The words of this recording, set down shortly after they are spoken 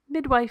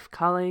Midwife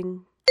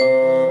calling.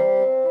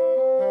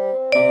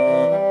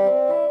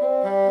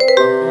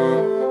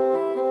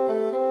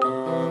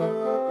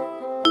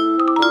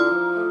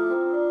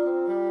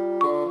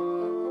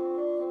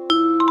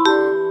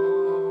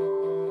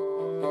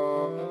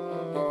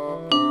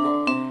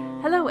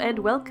 Hello and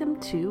welcome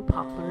to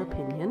Popular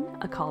Opinion,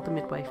 a Call the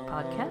Midwife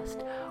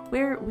podcast,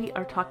 where we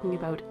are talking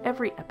about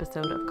every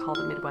episode of Call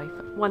the Midwife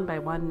one by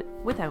one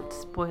without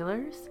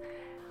spoilers.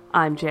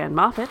 I'm Jan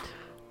Moffat.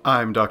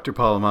 I'm Dr.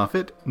 Paul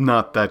Moffat,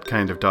 not that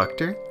kind of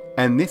doctor,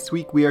 and this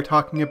week we are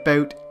talking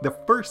about the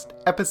first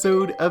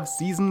episode of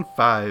Season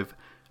 5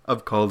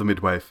 of Call the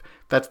Midwife.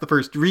 That's the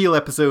first real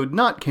episode,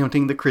 not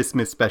counting the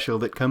Christmas special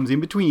that comes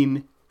in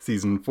between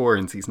Season 4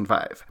 and Season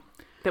 5.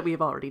 That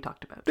we've already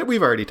talked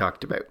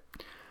about.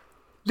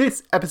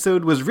 This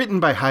episode was written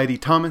by Heidi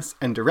Thomas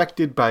and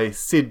directed by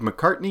Sid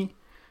McCartney.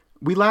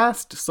 We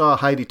last saw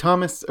Heidi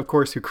Thomas, of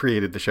course, who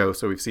created the show,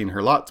 so we've seen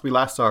her lots. We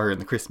last saw her in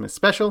the Christmas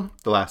special,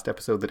 the last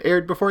episode that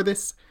aired before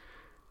this.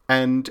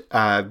 And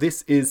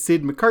this is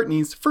Sid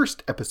McCartney's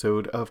first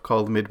episode of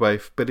Call the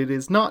Midwife, but it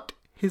is not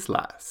his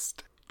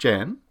last.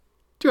 Jan,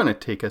 do you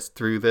want to take us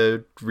through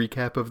the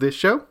recap of this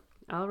show?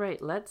 All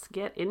right, let's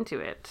get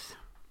into it.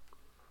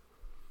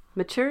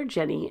 Mature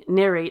Jenny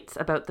narrates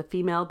about the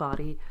female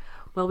body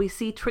while we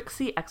see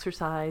Trixie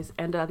exercise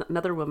and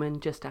another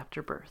woman just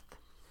after birth.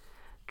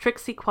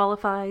 Trixie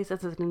qualifies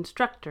as an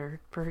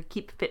instructor for her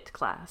Keep Fit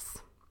class.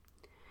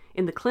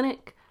 In the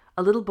clinic,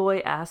 a little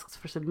boy asks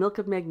for some milk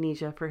of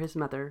magnesia for his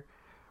mother,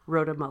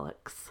 Rhoda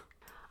Mullix.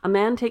 A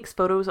man takes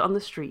photos on the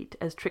street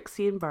as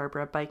Trixie and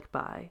Barbara bike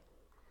by.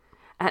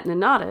 At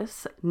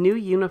Nonatus, new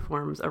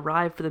uniforms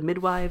arrive for the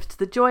midwives to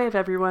the joy of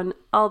everyone,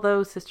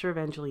 although Sister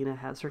Evangelina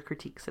has her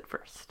critiques at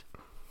first.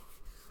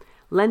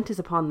 Lent is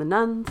upon the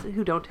nuns,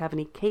 who don't have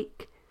any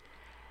cake.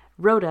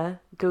 Rhoda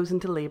goes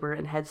into labor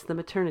and heads to the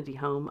maternity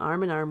home,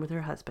 arm in arm with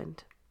her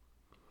husband.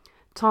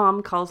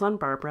 Tom calls on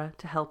Barbara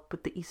to help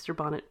with the Easter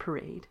bonnet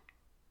parade.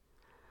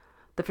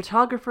 The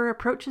photographer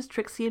approaches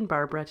Trixie and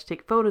Barbara to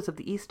take photos of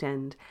the East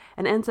End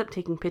and ends up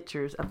taking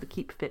pictures of the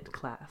Keep Fit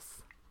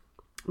class.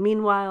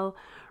 Meanwhile,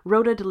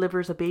 Rhoda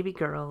delivers a baby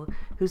girl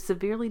who's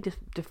severely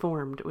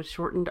deformed with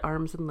shortened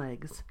arms and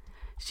legs.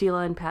 Sheila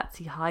and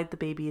Patsy hide the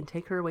baby and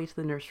take her away to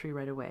the nursery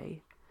right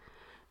away.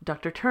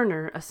 Dr.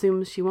 Turner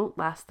assumes she won't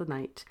last the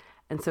night,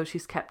 and so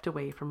she's kept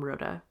away from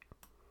Rhoda.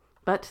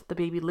 But the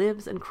baby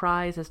lives and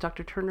cries as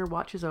Dr. Turner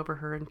watches over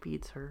her and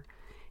feeds her.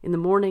 In the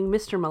morning,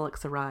 Mr.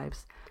 Mullix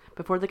arrives.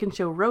 Before they can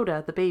show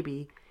Rhoda the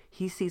baby,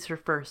 he sees her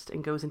first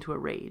and goes into a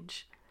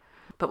rage.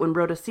 But when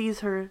Rhoda sees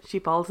her, she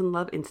falls in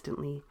love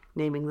instantly,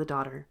 naming the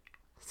daughter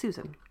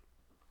Susan.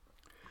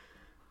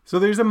 So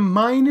there's a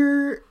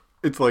minor,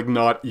 it's like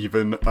not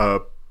even a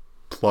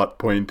plot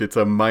point, it's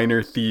a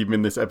minor theme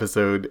in this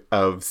episode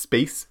of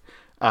space.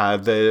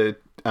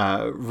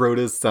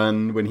 Rhoda's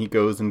son, when he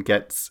goes and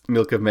gets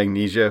milk of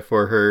magnesia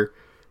for her,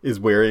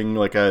 is wearing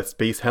like a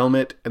space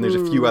helmet, and there's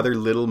a few other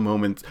little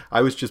moments.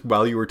 I was just,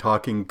 while you were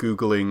talking,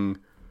 Googling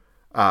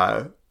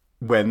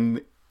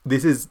when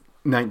this is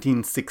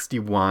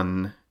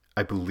 1961,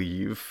 I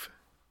believe,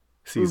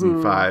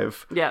 season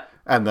 5. Yeah.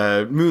 And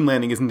the moon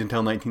landing isn't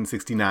until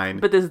 1969.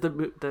 But this is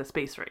the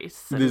space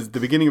race. This is the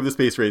beginning of the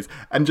space race.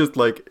 And just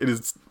like,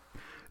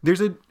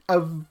 there's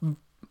a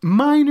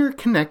minor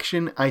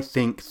connection, I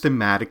think,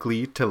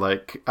 thematically to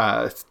like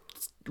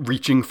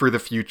reaching for the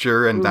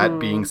future and that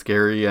being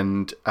scary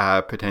and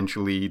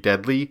potentially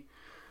deadly.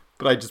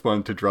 But I just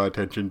wanted to draw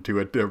attention to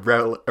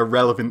a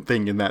relevant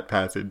thing in that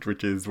passage,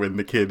 which is when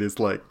the kid is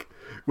like,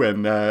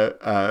 when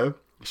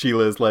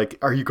Sheila's like,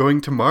 "Are you going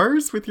to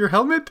Mars with your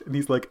helmet?" And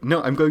he's like,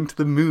 "No, I'm going to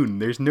the moon.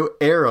 There's no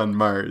air on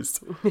Mars."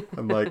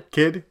 I'm like,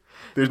 kid,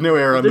 there's no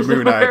air on the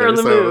moon either.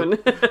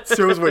 So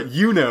shows what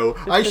you know.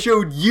 I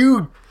showed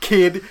you,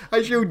 kid.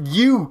 I showed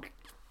you,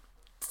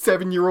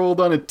 7-year-old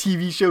on a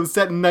TV show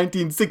set in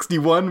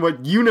 1961,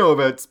 what you know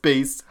about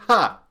space.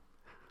 Ha!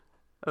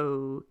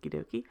 Okie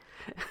dokie.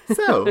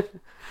 So,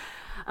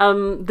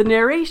 the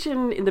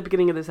narration in the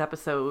beginning of this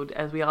episode,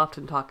 as we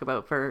often talk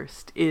about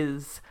first,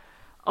 is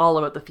all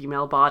about the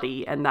female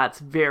body, and that's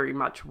very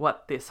much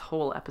what this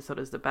whole episode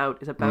is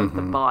about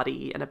the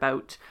body and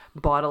about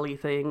bodily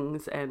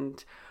things.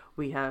 And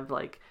we have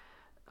like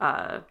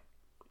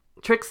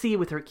Trixie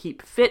with her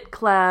Keep Fit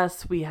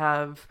class, we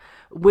have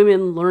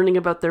women learning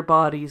about their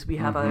bodies, we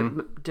have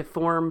a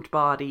deformed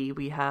body,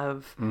 we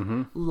have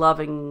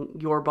loving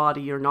your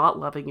body or not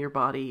loving your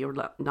body or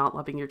not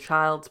loving your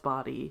child's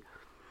body.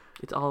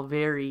 It's all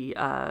very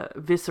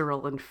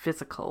visceral and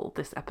physical,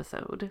 this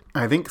episode.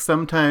 I think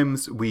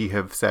sometimes we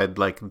have said,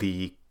 like,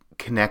 the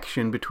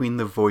connection between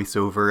the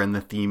voiceover and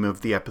the theme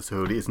of the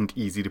episode isn't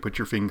easy to put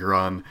your finger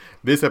on.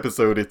 This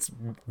episode, it's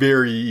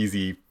very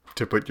easy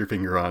to put your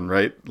finger on,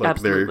 right? Like,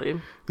 absolutely.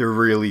 They're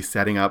really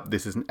setting up,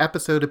 this is an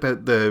episode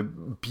about the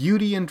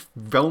beauty and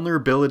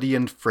vulnerability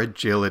and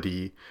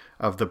fragility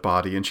of the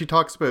body. And she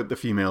talks about the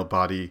female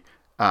body,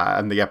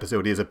 and the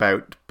episode is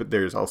about, but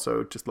there's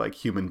also just like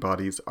human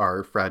bodies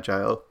are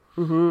fragile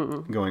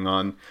going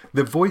on.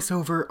 The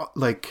voiceover,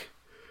 like,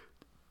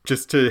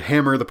 just to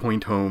hammer the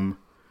point home,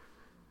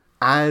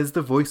 as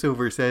the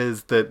voiceover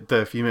says that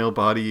the female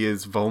body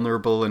is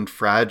vulnerable and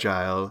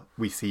fragile,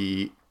 we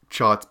see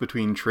shots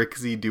between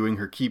Trixie doing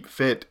her keep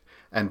fit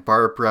and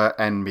Barbara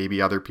and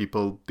maybe other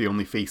people. The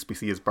only face we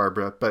see is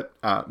Barbara, but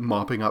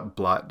mopping up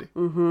blood.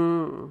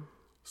 Mm-hmm.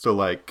 So,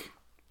 like,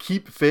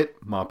 keep fit,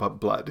 mop up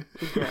blood.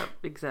 Yeah,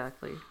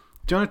 exactly.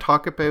 Do you want to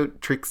talk about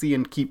Trixie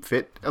and keep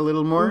fit a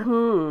little more?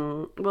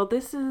 Mm-hmm. Well,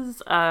 this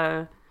is,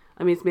 I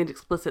mean, it's made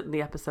explicit in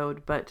the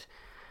episode, but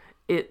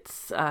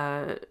it's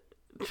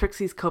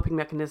Trixie's coping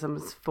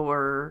mechanisms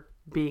for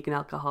being an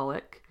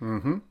alcoholic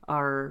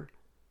are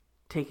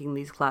taking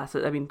these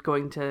classes. I mean,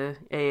 going to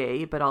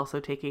AA, but also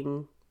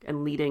taking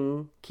and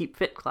leading keep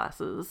fit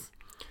classes.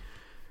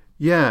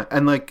 Yeah,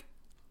 and like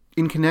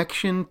in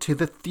connection to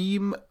the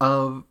theme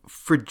of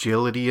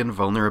fragility and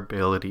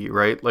vulnerability,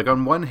 right? Like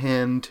on one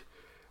hand,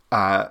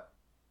 or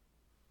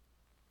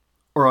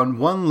on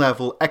one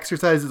level,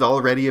 exercise is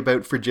already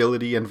about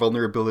fragility and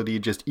vulnerability,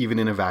 just even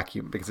in a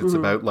vacuum, because it's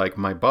about like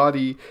my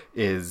body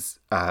is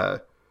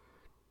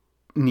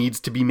needs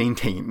to be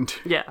maintained.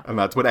 Yeah. And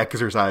that's what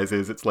exercise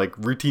is. It's like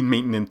routine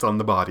maintenance on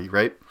the body,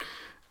 right?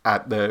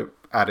 At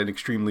an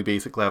extremely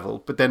basic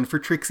level. But then for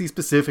Trixie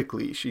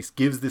specifically, she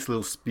gives this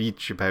little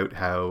speech about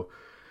how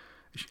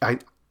I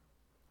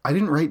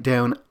didn't write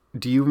down,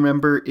 do you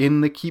remember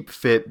in the Keep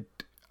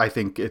Fit, I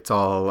think it's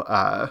all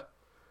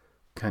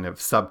kind of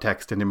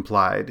subtext and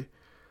implied,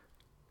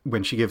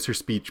 when she gives her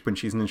speech when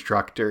she's an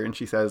instructor and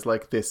she says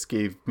like, this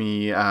gave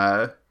me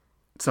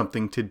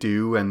something to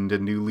do and a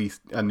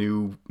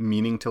new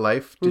meaning to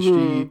life. Does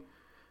she,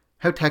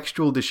 how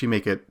textual does she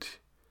make it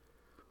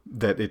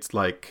that it's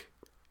like,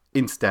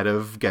 instead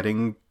of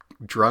getting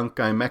drunk,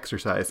 I'm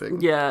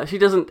exercising? Yeah, she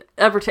doesn't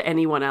ever to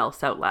anyone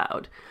else out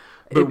loud.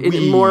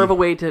 More of a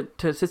way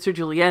to Sister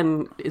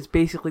Julienne is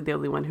basically the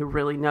only one who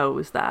really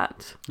knows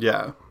that.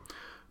 Yeah.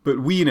 But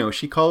we know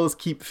she calls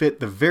Keep Fit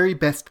the very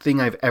best thing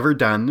I've ever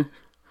done.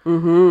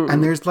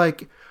 And there's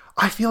like,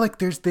 I feel like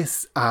there's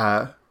this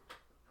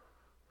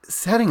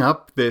setting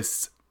up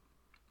this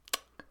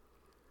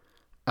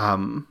I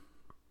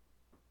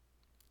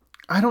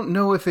don't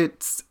know if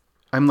it's,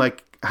 I'm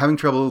like having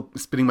trouble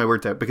spitting my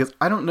words out because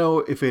I don't know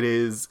if it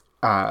is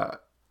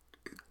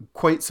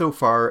quite so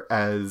far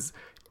as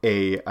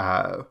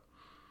a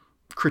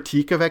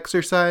critique of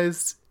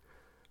exercise,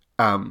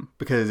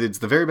 because it's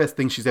the very best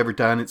thing she's ever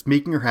done. It's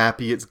making her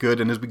happy. It's good.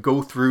 And as we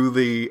go through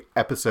the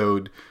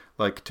episode,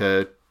 like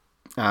to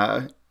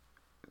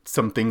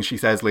some things she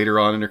says later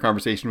on in her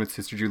conversation with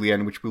Sister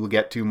Julienne, which we will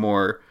get to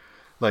more,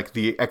 like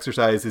the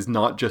exercise is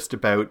not just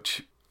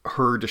about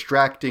her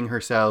distracting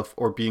herself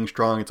or being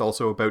strong. It's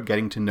also about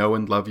getting to know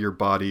and love your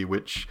body,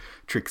 which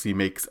Trixie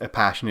makes a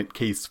passionate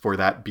case for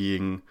that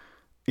being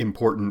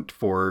important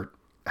for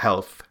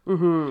health.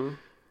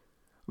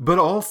 But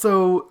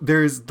also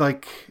there's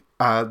like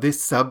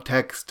this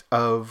subtext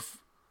of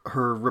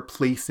her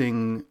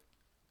replacing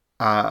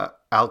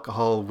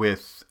alcohol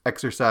with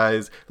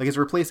exercise. Like it's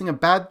replacing a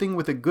bad thing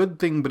with a good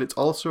thing, but it's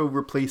also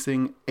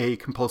replacing a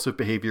compulsive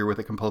behavior with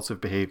a compulsive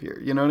behavior.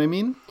 You know what I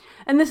mean?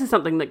 And this is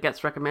something that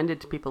gets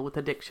recommended to people with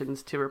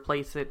addictions, to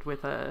replace it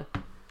with a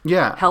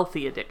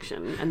healthy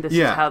addiction. And this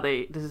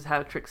is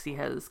how Trixie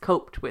has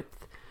coped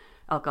with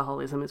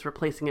alcoholism, is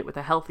replacing it with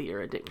a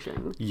healthier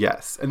addiction.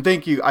 Yes. And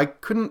thank you. I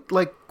couldn't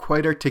like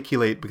quite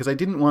articulate because I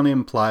didn't want to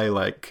imply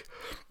like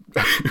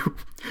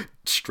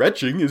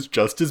stretching is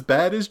just as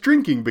bad as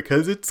drinking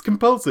because it's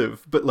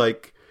compulsive. But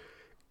like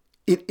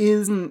it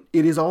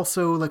is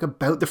also like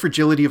about the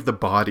fragility of the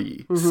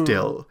body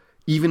still,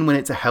 even when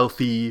it's a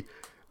healthy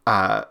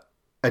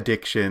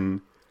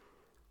addiction.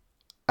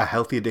 A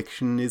healthy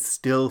addiction is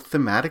still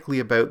thematically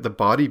about the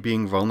body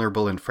being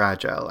vulnerable and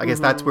fragile. I guess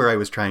that's where I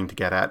was trying to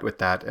get at with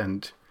that,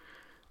 and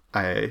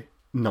I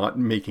not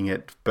making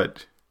it,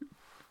 but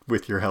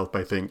with your help,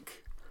 I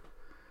think.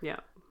 Yeah.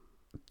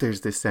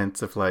 There's this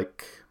sense of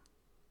like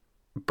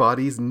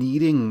bodies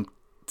needing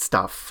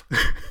stuff.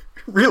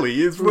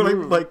 Really is what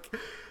I'm like.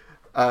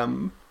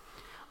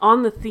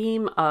 On the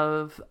theme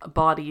of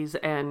bodies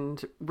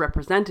and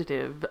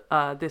representative,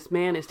 this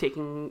man is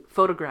taking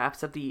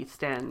photographs of the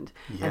East End.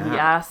 Yeah. And he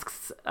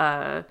asks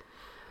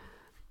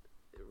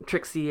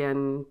Trixie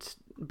and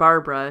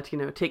Barbara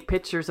to, take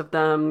pictures of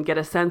them, get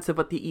a sense of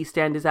what the East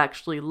End is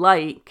actually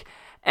like.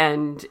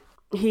 And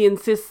he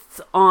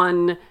insists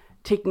on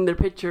taking their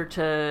picture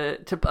to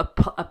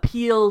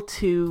appeal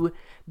to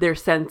their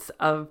sense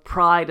of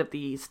pride of the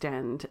East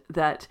End,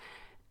 that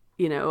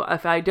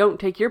if I don't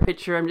take your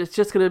picture, I'm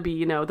just going to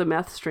be, the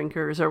meth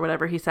drinkers or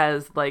whatever he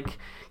says, like,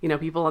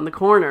 people on the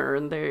corner,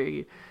 and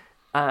they,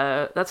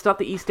 that's not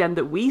the East End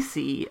that we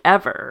see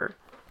ever.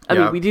 I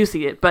mean, we do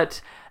see it,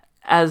 but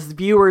as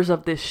viewers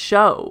of this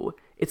show,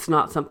 it's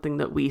not something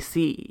that we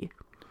see.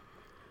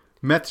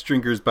 Meth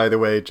drinkers, by the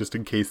way, just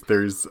in case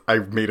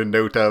I've made a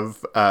note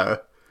of,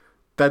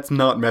 that's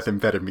not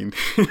methamphetamine.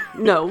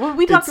 No, well,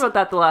 we talked about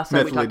that the last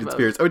time we talked about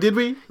spirits. Oh, did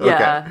we?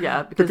 Yeah, okay.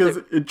 Yeah. Because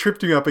it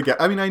tripped me up again.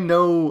 I mean, I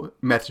know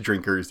meth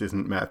drinkers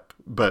isn't meth,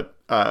 but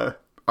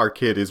our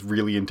kid is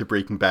really into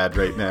Breaking Bad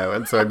right now,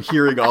 and so I'm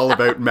hearing all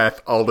about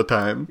meth all the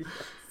time.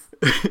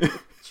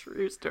 Yes.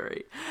 True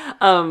story.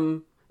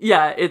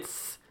 Yeah,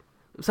 it's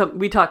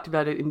we talked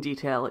about it in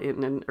detail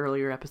in an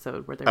earlier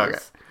episode where there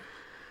was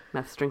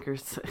meth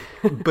drinkers.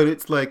 But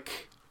it's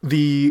like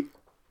the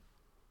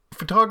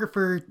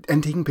photographer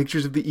and taking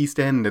pictures of the East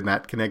End and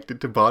that connected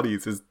to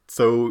bodies is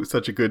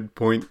such a good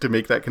point to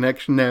make that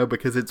connection now,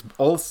 because it's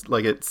also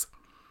like it's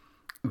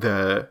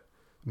the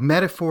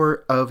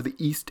metaphor of the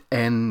East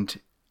End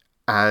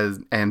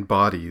and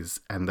bodies,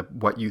 and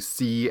what you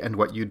see and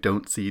what you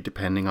don't see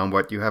depending on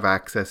what you have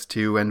access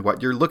to and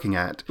what you're looking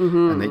at.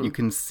 And that you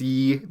can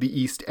see the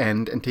East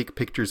End and take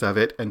pictures of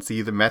it and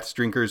see the meth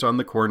drinkers on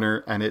the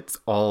corner, and it's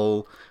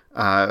all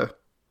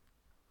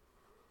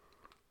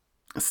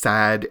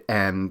sad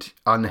and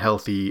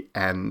unhealthy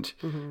and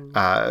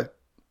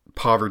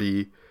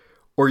poverty.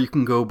 Or you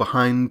can go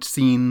behind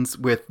scenes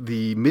with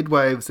the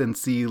midwives and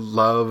see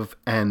love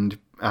and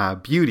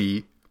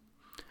beauty.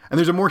 And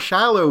there's a more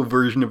shallow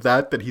version of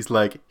that he's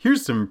like,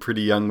 here's some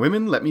pretty young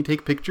women, let me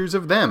take pictures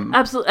of them.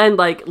 Absolutely. And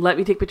like, let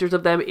me take pictures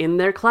of them in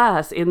their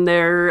class, in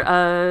their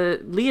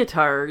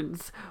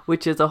leotards,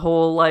 which is a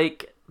whole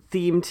like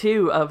theme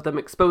too of them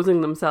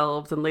exposing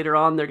themselves, and later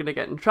on they're going to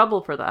get in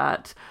trouble for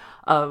that,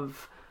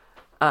 of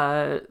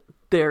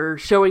they're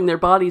showing their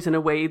bodies in a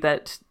way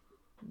that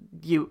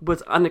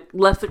was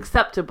less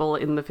acceptable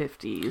in the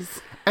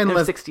 50s and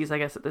 60s, I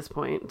guess, at this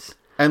point.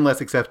 And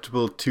less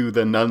acceptable to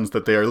the nuns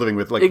that they are living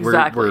with. Like,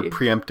 exactly. We're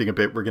preempting a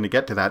bit. We're going to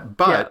get to that.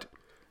 But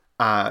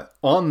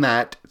on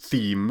that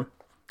theme,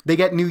 they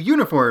get new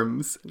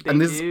uniforms. And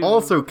this is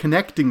also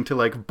connecting to,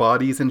 like,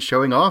 bodies and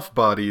showing off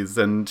bodies.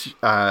 And do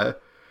you want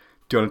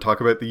to talk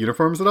about the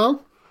uniforms at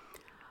all?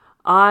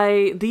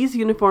 These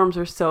uniforms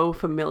are so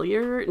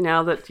familiar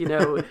now that, you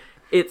know,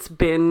 it's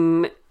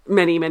been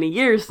many, many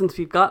years since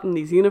we've gotten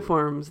these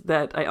uniforms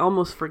that I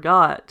almost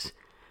forgot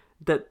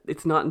that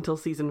it's not until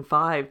season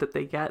 5 that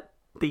they get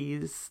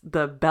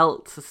the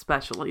belts,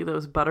 especially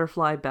those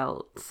butterfly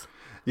belts.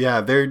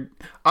 Yeah,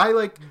 I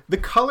like the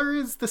color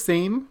is the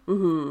same.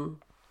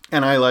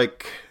 And I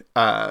like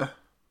had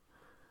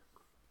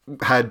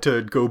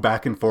to go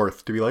back and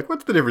forth to be like,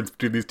 what's the difference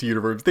between these two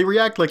uniforms? They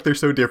react like they're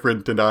so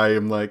different, and I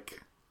am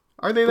like,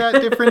 are they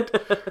that different?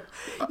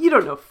 You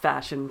don't know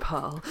fashion,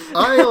 Paul.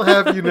 I'll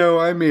have you know,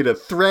 I made a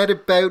thread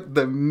about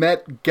the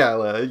Met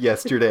Gala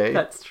yesterday.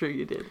 That's true,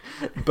 you did.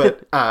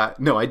 But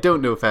no, I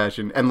don't know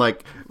fashion. And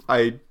like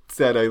I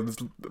said, I was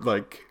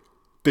like,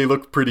 they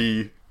look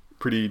pretty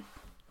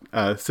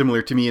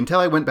similar to me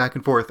until I went back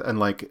and forth, and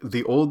like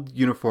the old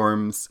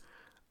uniforms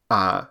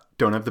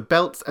don't have the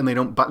belts and they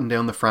don't button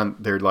down the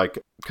front. They're like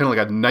kind of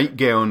like a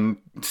nightgown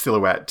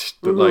silhouette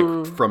that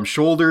like from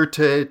shoulder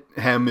to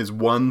hem is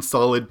one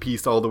solid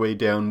piece all the way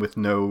down with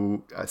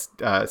no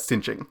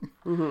cinching,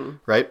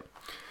 right?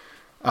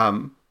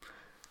 And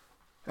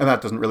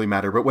that doesn't really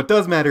matter. But what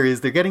does matter is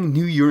they're getting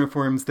new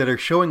uniforms that are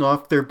showing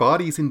off their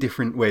bodies in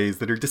different ways,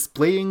 that are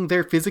displaying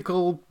their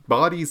physical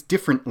bodies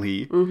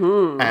differently.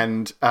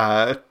 And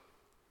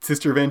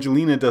Sister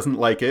Evangelina doesn't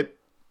like it.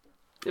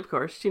 Of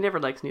course, she never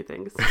likes new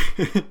things.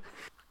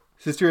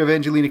 Sister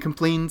Evangelina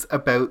complains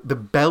about the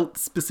belt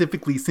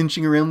specifically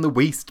cinching around the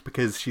waist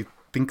because she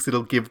thinks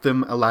it'll give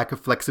them a lack of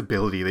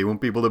flexibility. They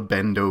won't be able to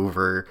bend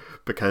over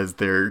because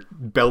they're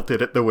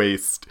belted at the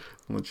waist.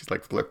 And she's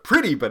like, look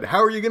pretty, but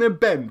how are you going to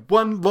bend?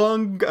 One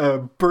long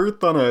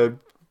berth on a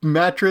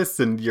mattress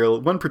and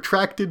one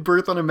protracted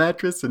berth on a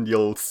mattress and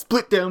you'll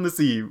split down the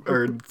seam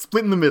or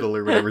split in the middle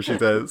or whatever she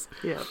says.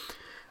 Yeah.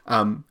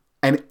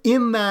 And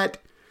in that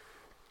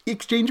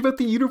exchange about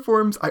the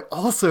uniforms, I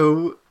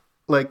also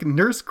like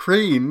Nurse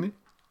Crane,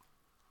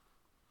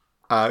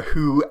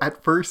 who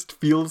at first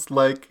feels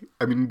like,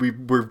 I mean,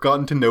 we've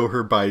gotten to know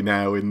her by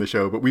now in the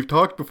show, but we've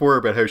talked before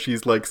about how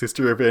she's like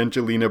Sister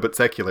Evangelina but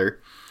secular.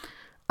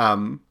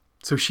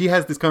 So she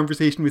has this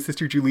conversation with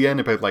Sister Julienne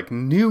about like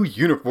new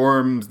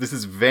uniforms. This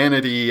is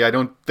vanity. I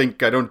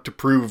don't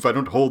approve. I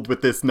don't hold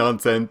with this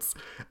nonsense.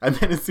 And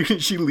then as soon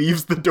as she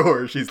leaves the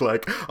door, she's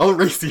like, I'll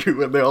race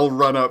you. And they all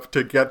run up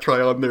to try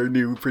on their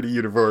new pretty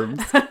uniforms.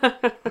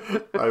 I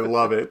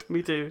love it.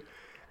 Me too.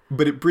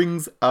 But it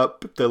brings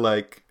up the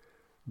like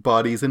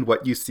bodies and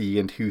what you see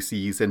and who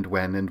sees and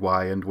when and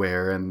why and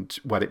where and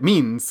what it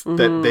means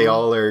that they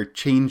all are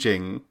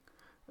changing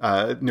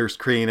Nurse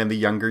Crane and the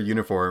younger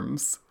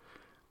uniforms.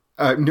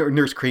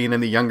 Nurse Crane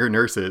and the younger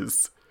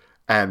nurses,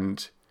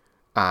 and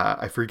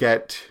I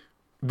forget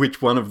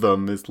which one of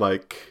them is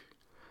like,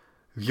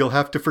 you'll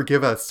have to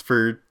forgive us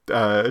for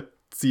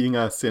seeing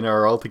us in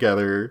our all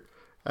together,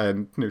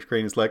 and Nurse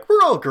Crane is like,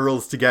 we're all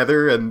girls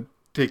together, and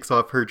takes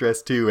off her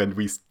dress too, and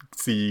we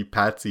see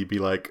Patsy be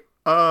like,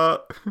 and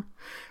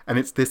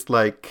it's this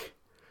like,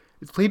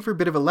 it's played for a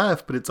bit of a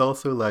laugh, but it's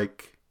also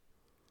like,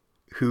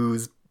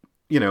 who's,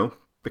 you know,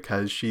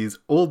 because she's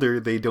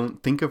older, they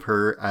don't think of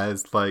her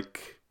as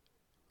like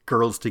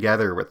girls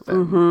together with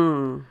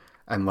them.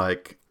 And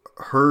like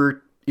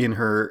her in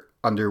her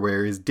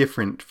underwear is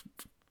different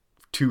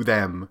to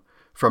them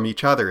from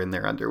each other in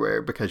their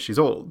underwear because she's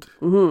old.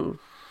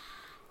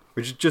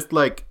 Which is just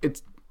like,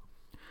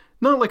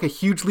 not like a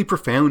hugely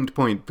profound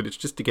point, but it's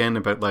just again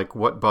about like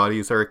what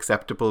bodies are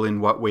acceptable in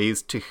what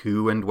ways to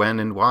who and when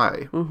and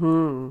why.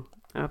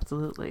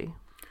 Absolutely.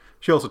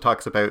 She also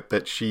talks about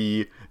that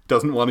she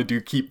doesn't want to do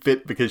Keep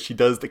Fit because she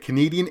does the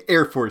Canadian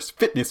Air Force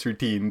fitness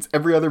routines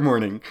every other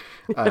morning.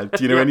 Do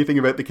you know anything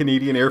about the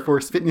Canadian Air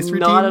Force fitness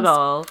routines? Not at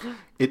all.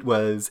 It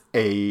was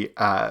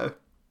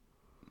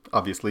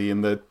obviously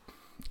in the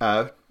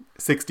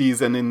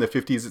 60s and in the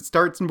 50s. It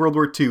starts in World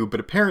War II, but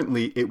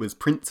apparently it was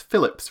Prince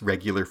Philip's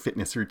regular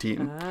fitness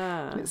routine.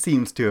 It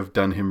seems to have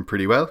done him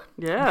pretty well.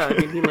 Yeah, I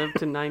mean, he lived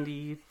to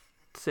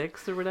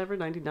 96 or whatever,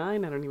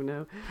 99, I don't even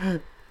know.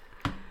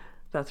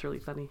 That's really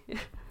funny.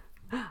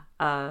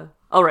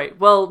 All right.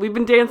 Well, we've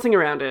been dancing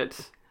around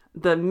it.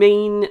 The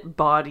main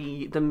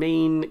body, the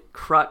main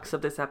crux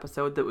of this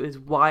episode, that is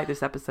why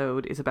this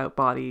episode is about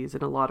bodies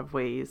in a lot of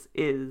ways,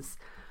 is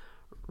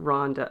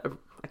Rhonda.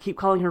 I keep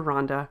calling her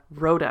Rhonda.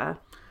 Rhoda.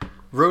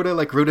 Rhoda,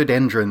 like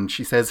rhododendron.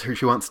 She says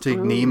she wants to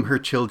name her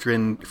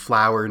children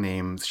flower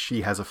names.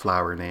 She has a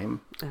flower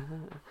name.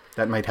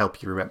 That might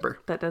help you remember.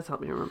 That does help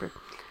me remember.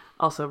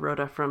 Also,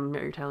 Rhoda from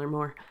Mary Tyler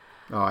Moore.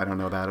 Oh, I don't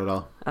know that at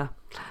all.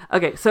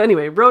 Okay, so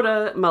anyway,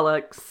 Rhoda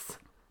Mullocks,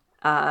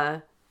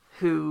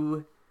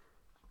 who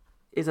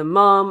is a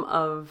mom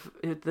of,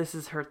 this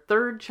is her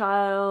third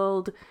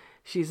child.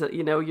 She's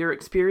your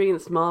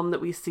experienced mom that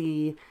we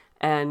see,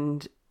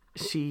 and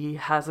she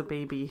has a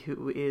baby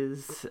who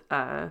is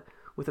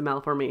with a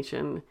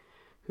malformation,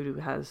 who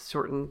has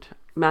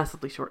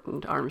massively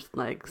shortened arms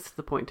and legs, to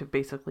the point of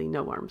basically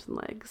no arms and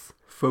legs.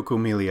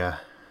 Phocomelia.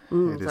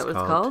 Is that what it's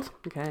called?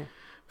 Okay.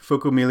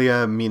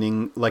 Phocomelia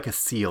meaning like a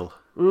seal.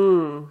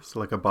 So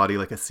like a body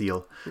like a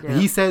seal. Yeah.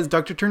 He says,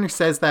 Dr. Turner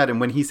says that, and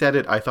when he said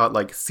it, I thought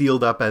like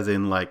sealed up as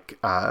in like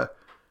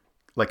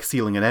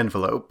sealing an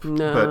envelope.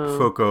 No. But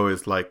Phoco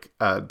is like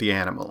the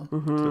animal.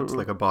 So it's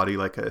like a body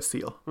like a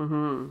seal.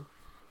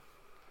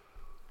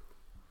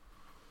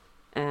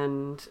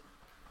 And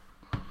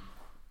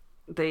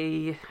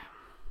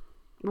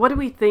what do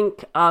we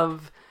think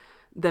of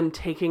them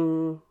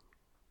taking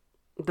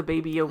the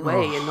baby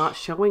away and not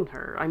showing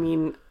her? I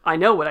mean, I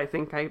know what I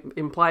think. I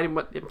implied in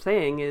what I'm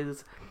saying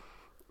is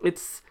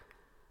it's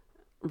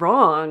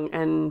wrong,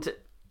 and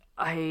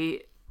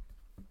I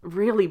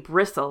really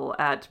bristle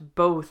at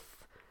both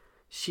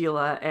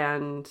Sheila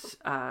and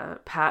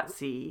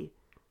Patsy,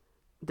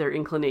 their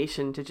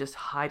inclination to just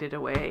hide it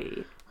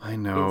away. I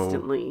know.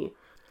 Instantly.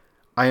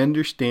 I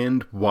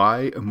understand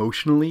why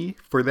emotionally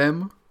for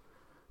them,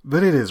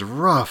 but it is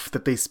rough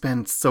that they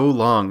spend so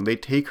long. They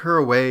take her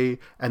away,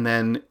 and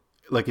then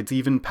like it's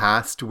even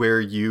past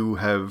where you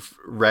have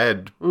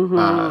read.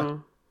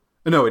 No,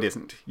 it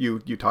isn't. You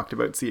talked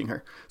about seeing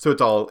her, so it's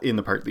all in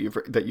the part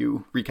that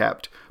you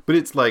recapped. But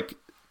it's like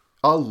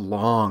a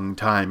long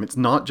time. It's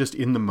not just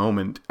in the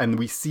moment, and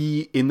we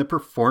see in the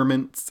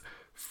performance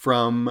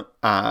from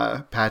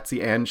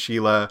Patsy and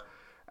Sheila,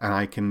 and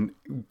I can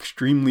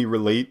extremely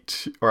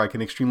relate, or I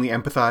can extremely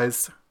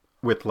empathize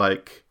with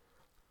like,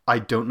 I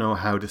don't know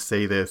how to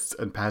say this,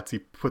 and Patsy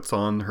puts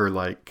on her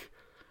like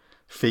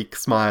fake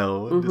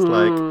smile and just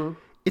like,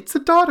 it's a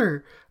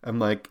daughter. I'm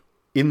like,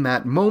 in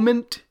that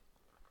moment,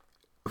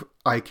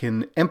 I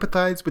can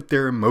empathize with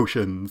their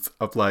emotions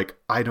of like,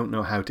 I don't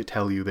know how to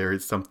tell you there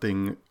is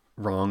something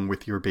wrong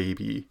with your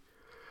baby.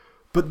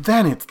 But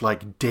then it's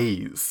like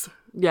days.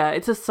 Yeah,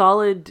 it's a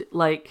solid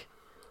like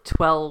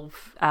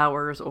 12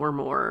 hours or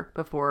more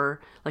before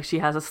like she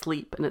has a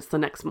sleep, and it's the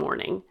next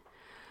morning.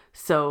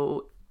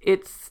 So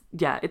it's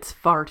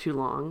far too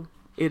long.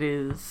 It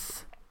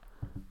is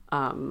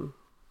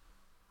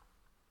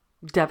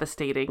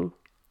devastating.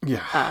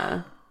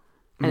 Yeah.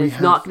 And it's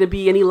not going to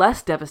be any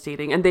less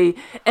devastating.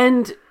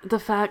 And the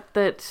fact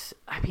that,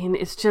 I mean,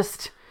 it's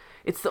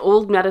the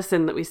old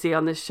medicine that we see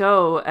on this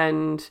show.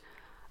 And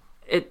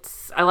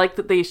I like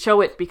that they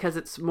show it because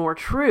it's more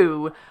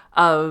true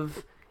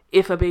of,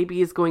 if a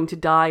baby is going to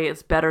die,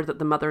 it's better that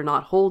the mother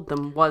not hold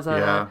them was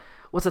a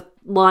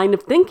line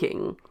of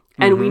thinking.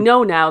 And we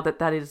know now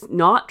that is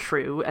not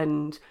true.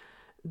 And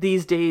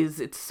these days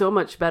it's so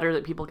much better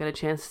that people get a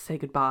chance to say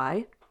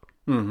goodbye.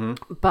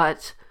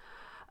 But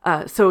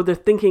so the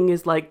thinking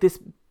is like, this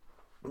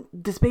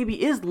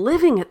baby is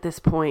living at this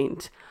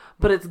point,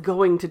 but it's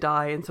going to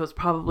die, and so it's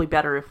probably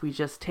better if we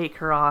just take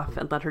her off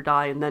and let her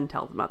die and then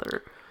tell the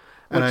mother.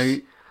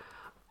 Which,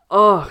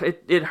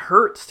 it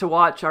hurts to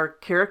watch our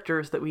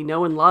characters that we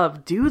know and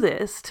love do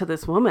this to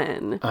this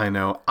woman. I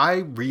know. I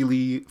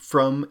really,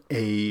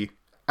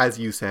 as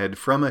you said,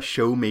 from a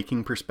show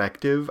making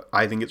perspective,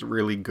 I think it's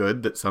really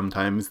good that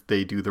sometimes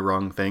they do the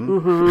wrong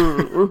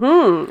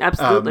thing.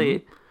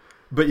 Absolutely.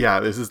 But yeah,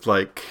 this is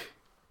like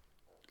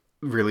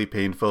really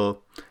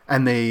painful.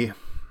 And I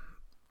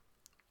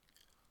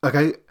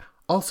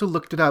also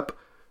looked it up.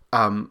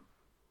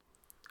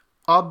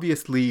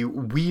 Obviously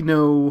we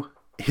know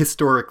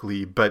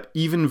historically, but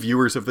even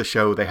viewers of the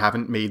show, they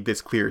haven't made this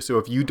clear. So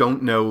if you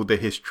don't know the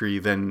history,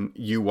 then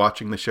you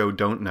watching the show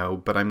don't know.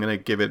 But I'm going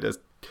to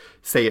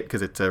say it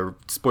because it's a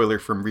spoiler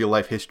from real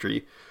life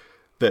history,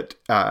 that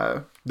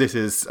this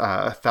is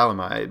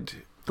thalidomide.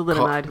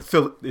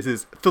 Thalidomide. This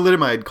is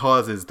thalidomide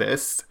causes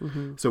this.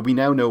 Mm-hmm. So we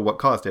now know what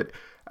caused it.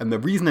 And the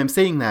reason I'm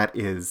saying that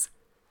is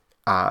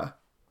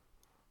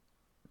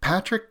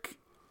Patrick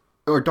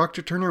or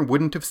Dr. Turner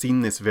wouldn't have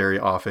seen this very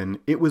often.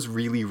 It was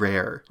really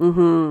rare.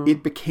 Mm-hmm.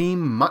 It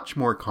became much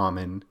more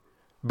common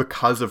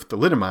because of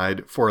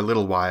thalidomide for a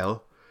little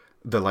while.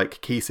 The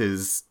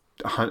cases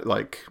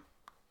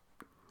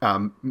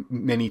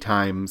many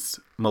times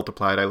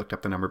multiplied. I looked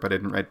up the number, but I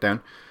didn't write it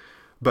down.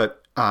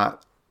 But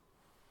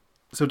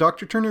so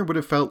Dr. Turner would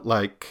have felt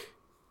like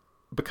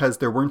because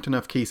there weren't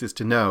enough cases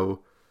to know,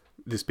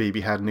 this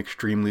baby had an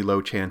extremely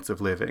low chance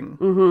of living.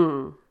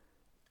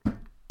 Mm-hmm.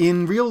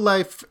 In real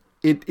life,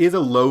 it is a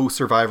low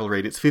survival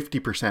rate. It's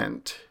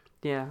 50%.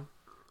 Yeah.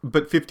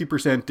 But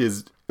 50%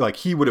 is,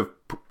 he would have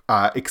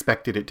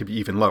expected it to be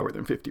even lower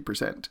than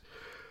 50%.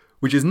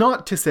 Which is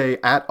not to say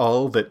at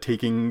all that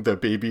taking the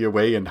baby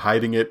away and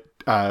hiding it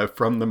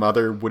from the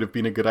mother would have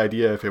been a good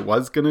idea if it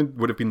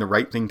would have been the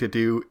right thing to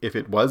do if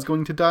it was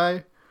going to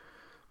die.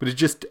 But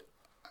it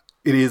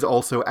is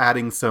also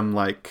adding some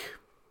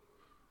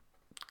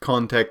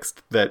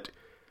context that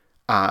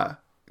a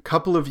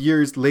couple of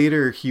years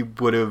later he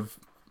would have,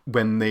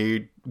 when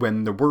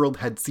the world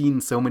had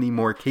seen so many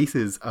more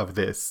cases of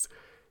this,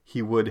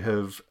 he would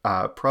have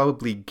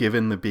probably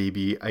given the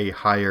baby a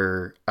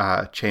higher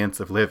chance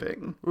of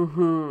living.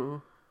 Mm-hmm.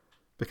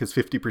 Because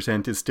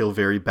 50% is still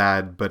very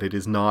bad, but it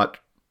is not,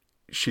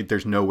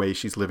 there's no way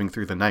she's living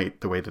through the night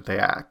the way that they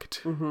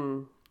act.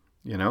 Mm-hmm.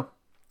 You know?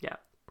 Yeah.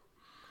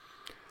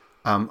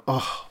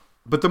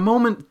 But the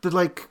moment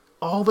that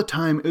all the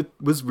time, it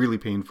was really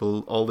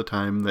painful all the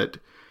time that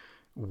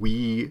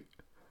we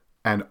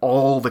and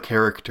all the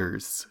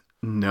characters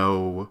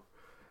know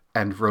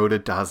and Rhoda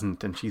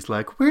doesn't, and she's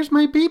like, "Where's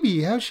my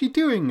baby? How's she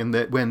doing?" And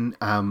that when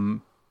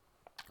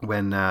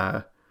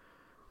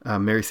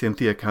Mary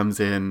Cynthia comes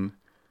in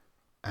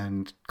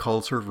and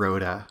calls her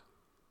Rhoda,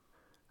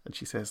 and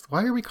she says,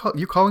 "Why are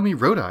you calling me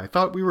Rhoda? I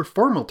thought we were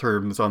formal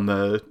terms on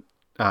the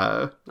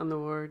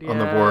ward, yeah. on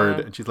the ward."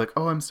 And she's like,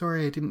 "Oh, I'm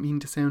sorry, I didn't mean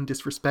to sound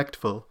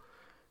disrespectful."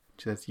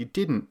 She says, "You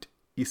didn't.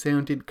 You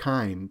sounded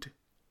kind,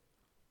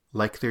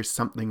 like there's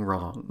something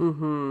wrong."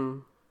 Mm-hmm.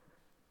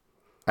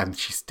 And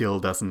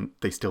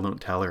they still don't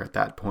tell her at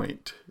that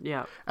point.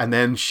 Yeah. And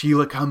then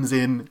Sheila comes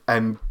in,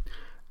 and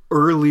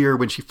earlier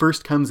when she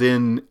first comes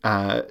in,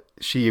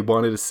 she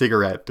wanted a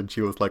cigarette, and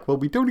she was like, "Well,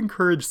 we don't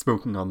encourage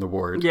smoking on the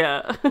ward."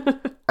 Yeah.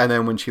 And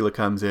then when Sheila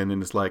comes in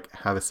and is like,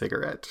 "Have a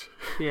cigarette."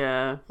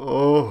 Yeah.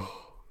 Oh.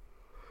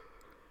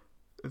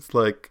 It's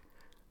like,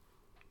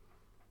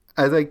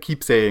 as I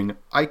keep saying,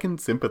 I can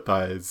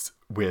sympathize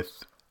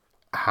with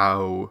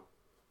how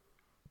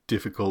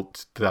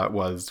difficult that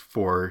was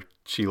for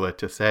Sheila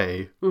to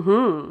say.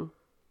 Mm-hmm.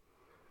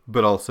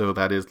 But also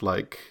that is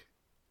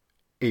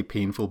a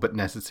painful but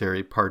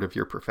necessary part of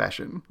your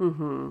profession.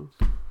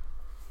 Mm-hmm.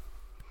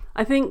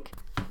 I think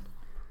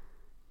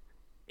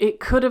it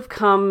could have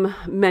come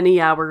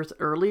many hours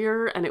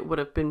earlier, and it would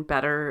have been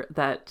better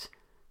that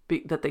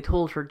they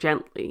told her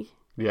gently.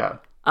 Yeah.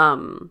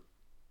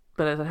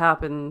 But as it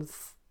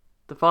happens,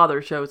 the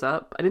father shows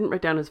up. I didn't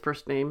write down his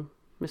first name,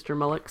 Mr.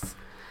 Mullix.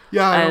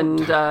 Yeah, I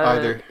don't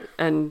either.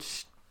 And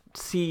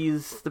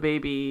sees the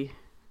baby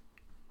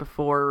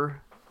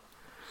before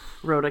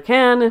Rhoda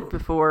can,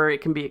 before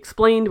it can be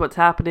explained what's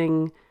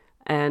happening,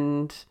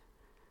 and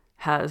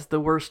has the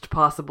worst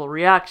possible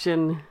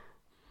reaction.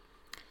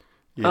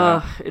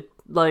 Yeah.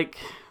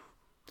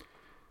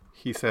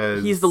 He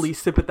says he's the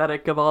least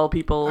sympathetic of all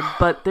people,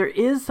 but there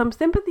is some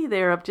sympathy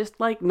there of just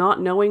not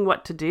knowing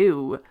what to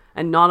do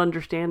and not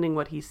understanding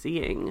what he's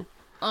seeing.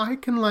 I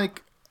can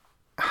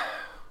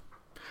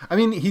I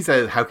mean, he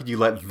says, "How could you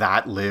let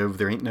that live?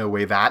 There ain't no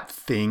way that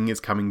thing is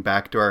coming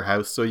back to our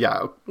house." So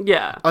yeah.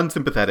 Yeah.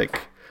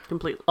 Unsympathetic.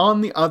 Completely.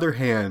 On the other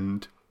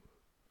hand,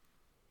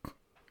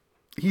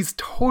 he's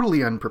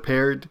totally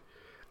unprepared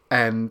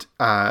and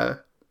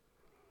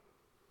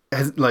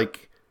has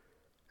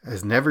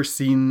never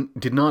seen,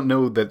 did not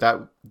know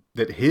that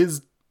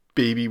his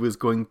baby was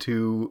going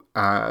to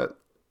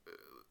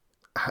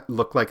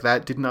look like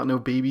that, did not know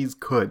babies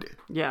could.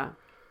 Yeah.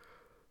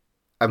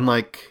 I'm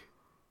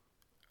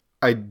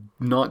I'm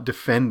not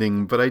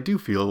defending, but I do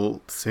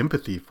feel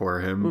sympathy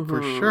for him,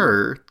 for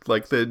sure.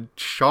 The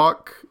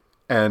shock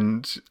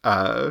and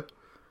I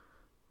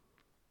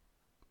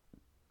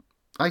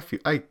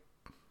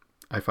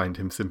find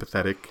him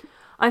sympathetic.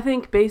 I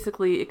think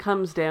basically it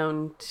comes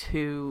down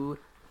to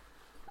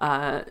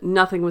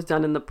nothing was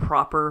done in the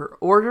proper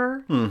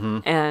order,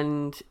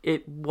 and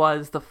it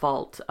was the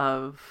fault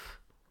of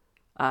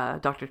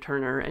Dr.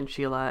 Turner and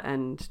Sheila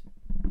and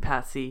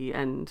Patsy,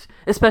 and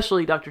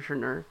especially Dr.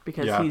 Turner,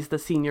 because he's the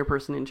senior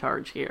person in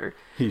charge here.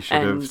 He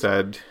should have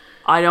said,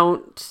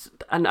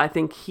 and I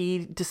think he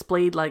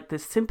displayed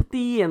this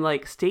sympathy and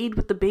stayed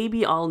with the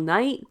baby all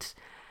night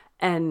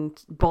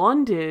and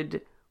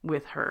bonded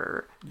with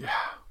her. Yeah.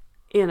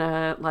 In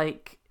a,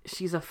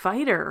 she's a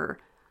fighter.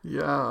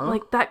 Yeah.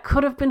 That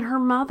could have been her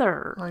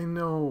mother. I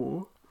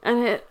know. And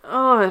it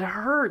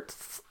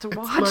hurts to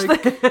watch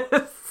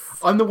this.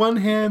 On the one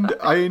hand,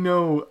 I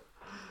know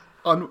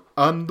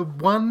on the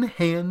one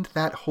hand,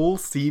 that whole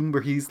scene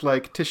where he's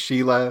like to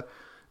Sheila,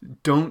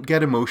 don't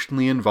get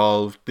emotionally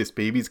involved. This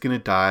baby's gonna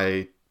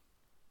die.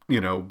 You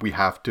know, we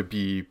have to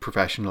be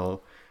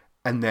professional.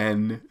 And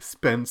then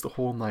spends the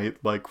whole night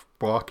like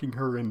rocking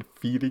her and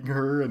feeding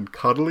her and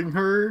cuddling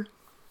her.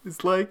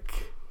 It's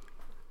like,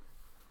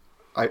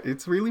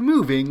 it's really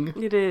moving.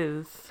 It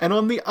is. And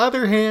on the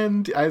other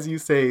hand, as you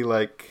say,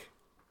 like,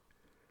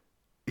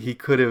 he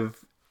could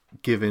have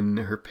given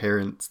her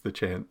parents the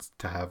chance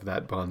to have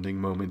that bonding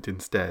moment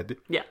instead.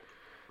 Yeah.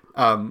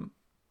 But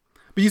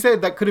you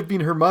said that could have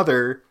been her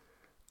mother.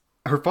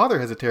 Her father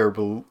has a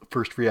terrible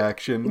first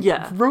reaction.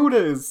 Yeah. Rhoda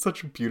is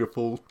such a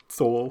beautiful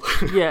soul.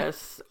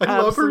 Yes. I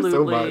absolutely. love her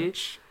so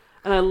much.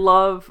 And I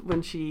love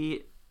when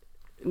she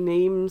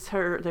names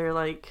her. They're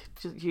like,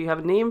 do you have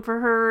a name for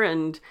her?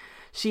 And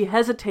she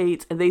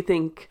hesitates and they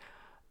think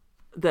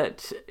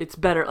that it's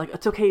better. Like,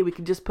 it's okay. We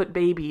can just put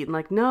baby. And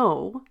like,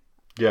 no.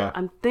 Yeah.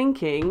 I'm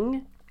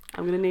thinking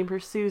I'm going to name her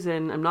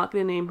Susan. I'm not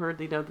going to name her,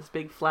 this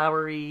big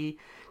flowery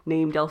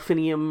name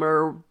Delphinium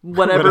or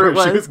whatever it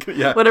was.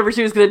 Whatever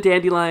she was going to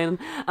dandelion.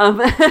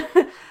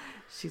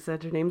 She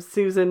said her name's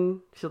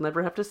Susan. She'll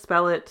never have to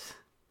spell it.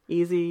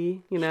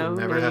 Easy, She'll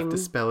never have to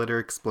spell it or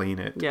explain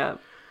it. Yeah.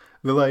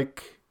 They're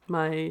like...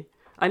 I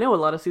know a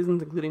lot of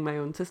Susans, including my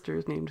own sister,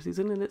 is named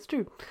Susan, and it's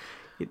true.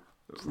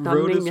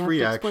 Rhoda's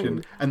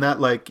reaction. And that,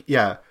 like,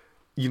 yeah,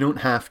 you don't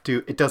have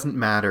to... It doesn't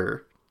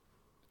matter.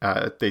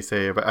 They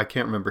say, but I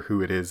can't remember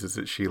who it is. Is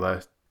it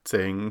Sheila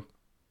saying,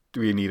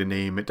 do we need a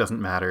name? It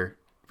doesn't matter.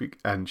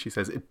 And she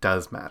says, it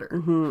does matter.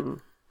 Mm-hmm.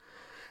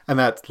 And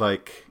that's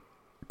like,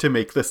 to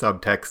make the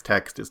subtext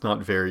text, it's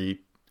not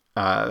very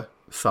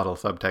subtle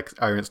subtext.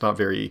 Or it's not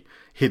very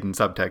hidden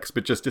subtext,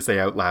 but just to say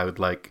out loud,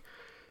 like,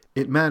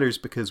 it matters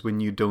because when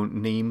you don't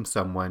name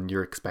someone,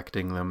 you're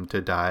expecting them to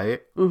die.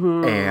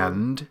 Mm-hmm.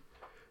 And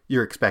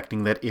you're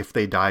expecting that if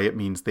they die, it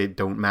means they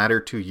don't matter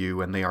to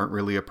you and they aren't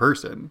really a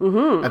person.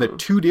 Mm-hmm. And the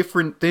two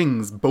different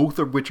things, both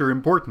of which are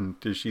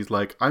important, is she's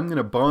like, I'm going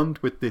to bond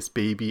with this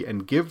baby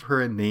and give her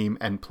a name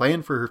and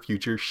plan for her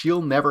future.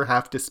 She'll never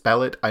have to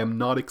spell it. I am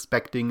not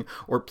expecting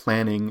or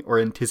planning or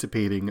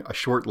anticipating a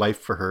short life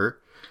for her.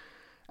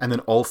 And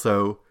then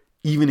also,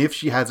 even if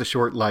she has a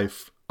short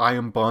life, I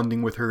am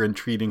bonding with her and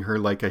treating her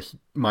like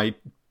my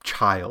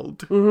child.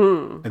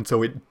 Mm-hmm. And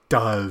so it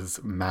does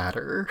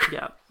matter.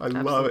 Yeah, I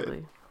love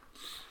it.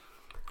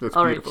 That's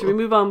all beautiful. right, should we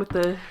move on with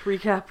the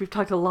recap? We've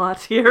talked a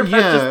lot here about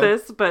just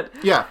this, but...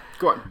 Yeah,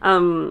 go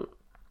on.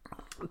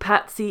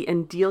 Patsy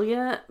and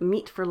Delia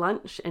meet for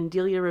lunch, and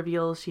Delia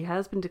reveals she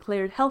has been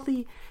declared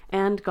healthy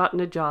and gotten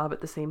a job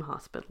at the same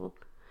hospital.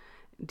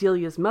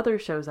 Delia's mother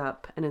shows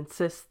up and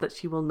insists that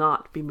she will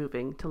not be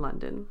moving to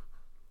London.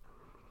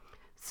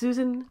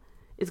 Susan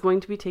is going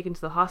to be taken to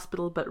the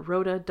hospital, but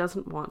Rhoda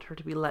doesn't want her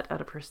to be let out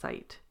of her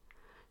sight.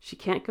 She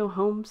can't go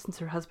home since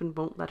her husband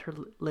won't let her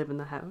live in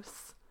the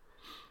house.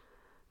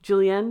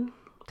 Julienne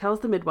tells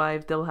the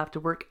midwives they'll have to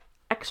work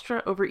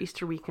extra over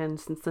Easter weekend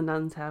since the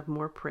nuns have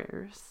more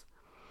prayers.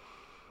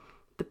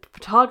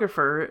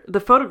 The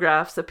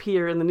photographs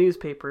appear in the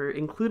newspaper,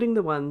 including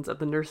the ones of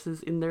the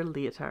nurses in their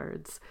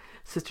leotards.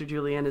 Sister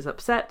Julienne is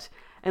upset,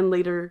 and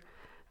later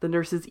the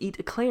nurses eat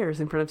eclairs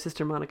in front of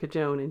Sister Monica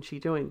Joan, and she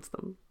joins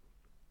them.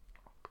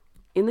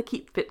 In the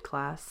Keep Fit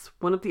class,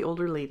 one of the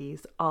older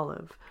ladies,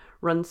 Olive,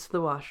 runs to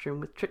the washroom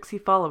with Trixie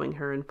following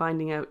her and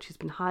finding out she's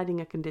been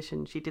hiding a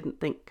condition she didn't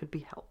think could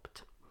be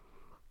helped.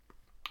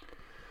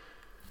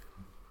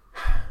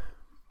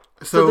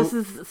 Sorry.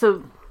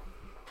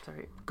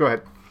 Go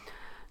ahead.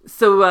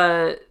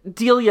 So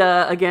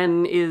Delia,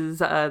 again, is,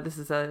 this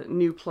is a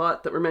new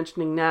plot that we're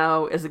mentioning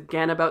now, is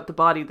again about the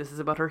body. This is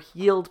about her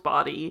healed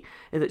body,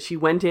 is that she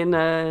went in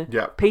a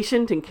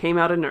patient and came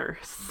out a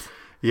nurse.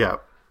 Yeah.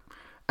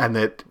 And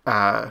that,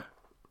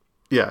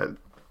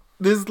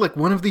 this is like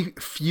one of the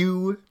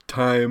few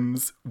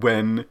times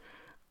when,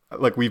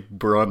 like,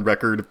 we're on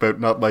record about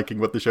not liking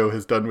what the show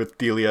has done with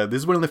Delia. This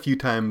is one of the few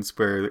times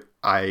where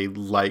I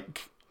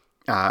like,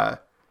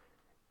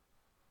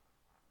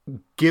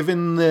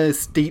 given the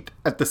state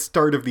at the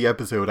start of the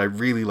episode, I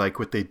really like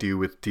what they do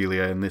with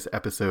Delia in this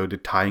episode,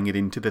 tying it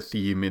into the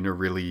theme in a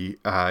really,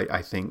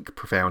 I think,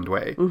 profound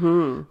way.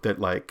 Mm-hmm. That,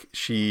 like,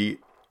 she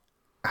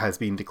has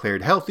been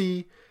declared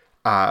healthy,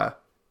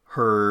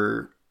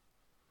 her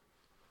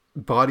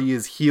body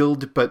is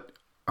healed, but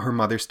her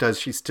mother says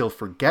she's still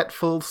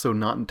forgetful, so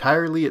not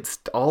entirely. It's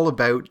all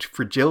about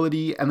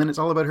fragility, and then it's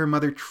all about her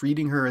mother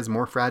treating her as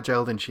more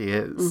fragile than she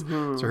is.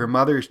 Mm-hmm. So her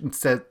mother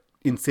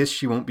insists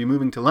she won't be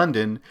moving to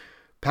London.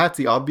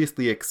 Patsy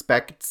obviously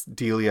expects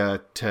Delia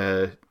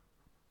to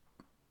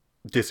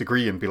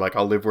disagree and be like,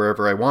 I'll live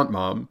wherever I want,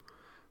 Mom.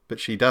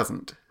 But she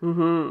doesn't.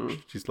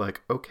 Mm-hmm. She's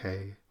like,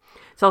 okay.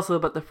 It's also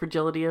about the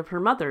fragility of her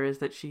mother, is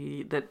that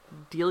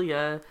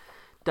Delia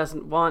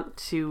doesn't want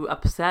to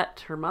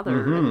upset her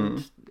mother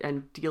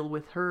and deal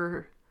with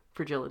her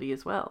fragility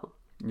as well.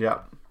 Yeah.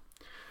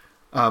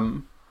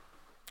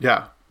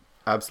 Yeah,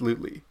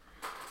 absolutely.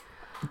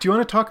 Do you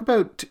want to talk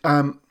about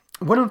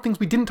one of the things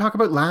we didn't talk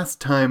about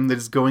last time that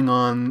is going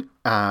on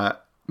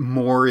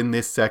more in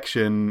this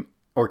section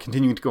or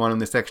continuing to go on in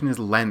this section is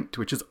Lent,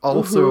 which is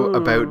also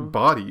about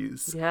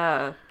bodies.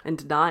 Yeah, and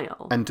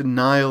denial. And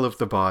denial of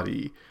the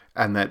body.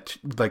 And that,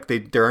 like,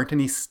 there aren't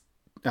any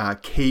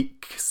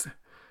cakes.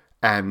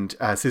 And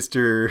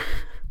Sister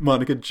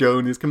Monica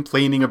Joan is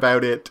complaining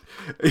about it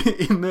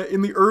in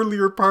the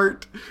earlier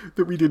part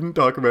that we didn't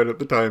talk about at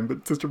the time.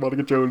 But Sister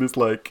Monica Joan is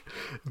like,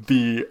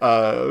 the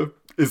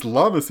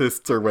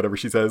Islamicists, or whatever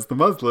she says, the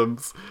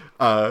Muslims,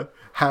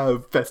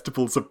 have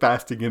festivals of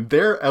fasting and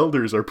their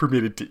elders are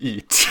permitted to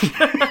eat.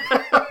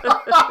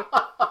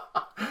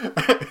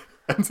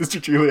 And Sister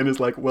Julian is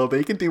like, well,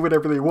 they can do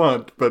whatever they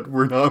want, but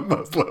we're not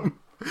Muslim.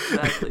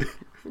 Exactly.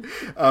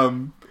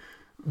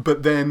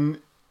 But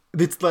then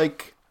it's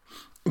like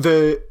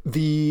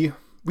we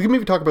can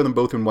maybe talk about them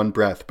both in one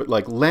breath, but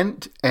like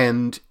Lent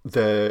and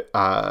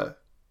the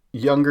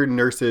younger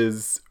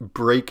nurses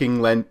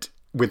breaking Lent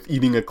with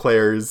eating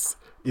eclairs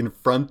in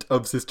front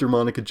of Sister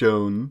Monica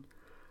Joan,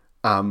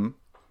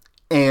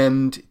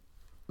 and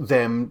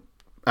them,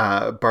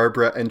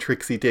 Barbara and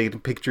Trixie taking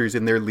pictures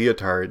in their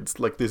leotards.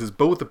 Like, this is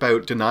both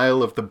about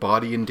denial of the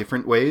body in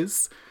different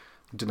ways.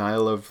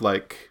 Denial of,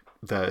 like,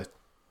 the,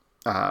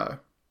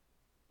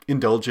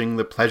 indulging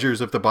the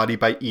pleasures of the body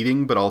by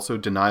eating, but also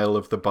denial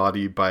of the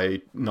body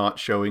by not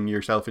showing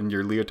yourself in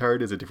your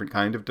leotard is a different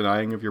kind of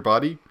denying of your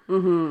body.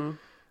 Mm-hmm.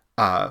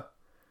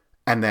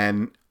 And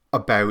then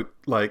about,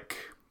 like,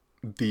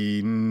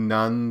 the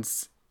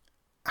nuns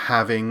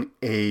having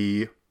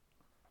an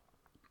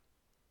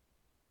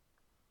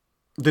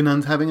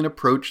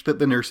approach that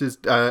the nurses,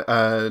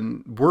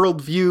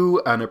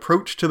 worldview, an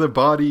approach to the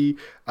body,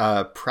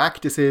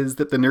 practices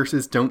that the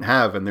nurses don't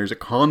have. And there's a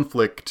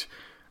conflict,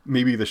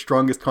 maybe the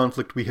strongest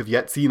conflict we have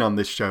yet seen on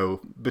this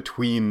show,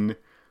 between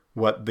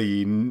what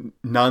the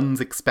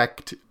nuns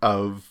expect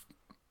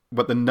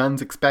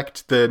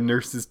the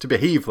nurses to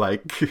behave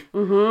like.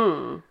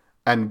 Mm-hmm.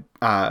 And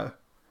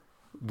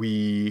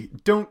we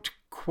don't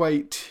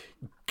quite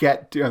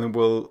get to, and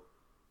we'll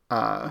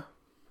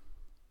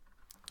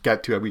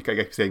get to it. I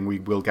keep saying we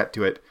will get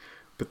to it.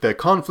 But the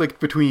conflict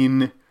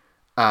between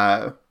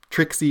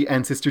Trixie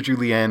and Sister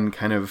Julienne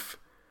kind of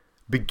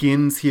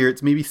begins here.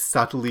 It's maybe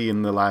subtly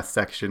in the last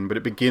section, but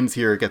it begins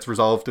here. It gets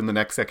resolved in the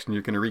next section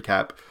you're going to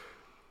recap.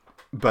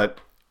 But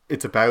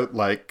it's about,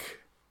 like,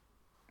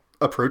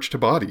 approach to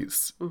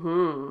bodies.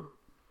 Mm-hmm.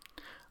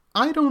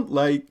 I don't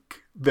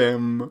like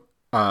them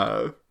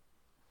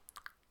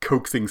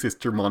coaxing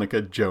Sister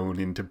Monica Joan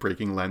into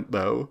breaking Lent,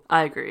 though.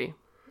 I agree.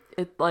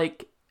 It,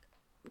 like,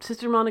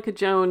 Sister Monica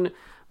Joan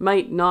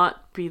might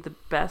not be the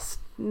best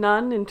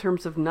nun in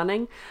terms of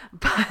nunning,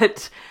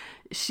 but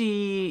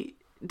she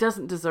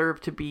doesn't deserve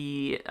to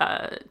be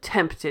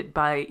tempted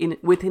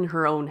within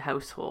her own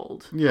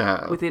household.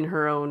 Yeah. Within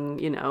her own,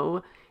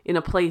 in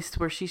a place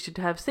where she should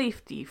have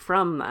safety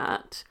from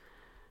that.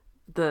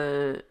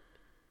 The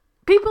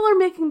people are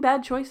making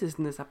bad choices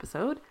in this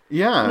episode.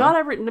 Yeah.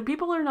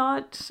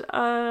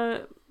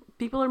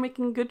 People are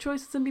making good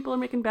choices and people are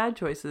making bad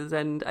choices.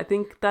 And I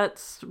think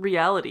that's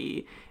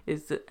reality,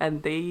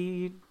 and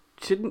they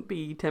shouldn't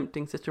be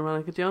tempting Sister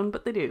Monica Joan,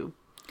 but they do.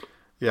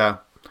 Yeah.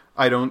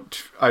 I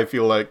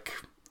feel like,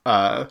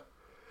 I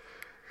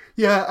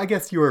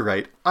guess you are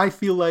right. I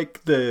feel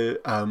like they're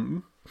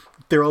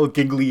all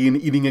giggly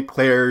and eating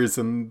eclairs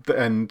and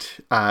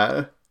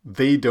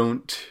they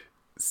don't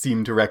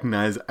seem to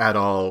recognize at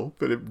all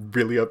that it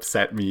really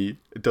upset me.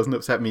 It doesn't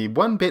upset me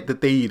one bit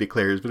that they eat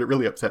eclairs, but it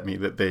really upset me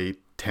that they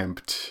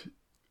tempt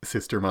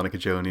Sister Monica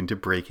Joan into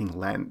breaking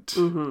Lent.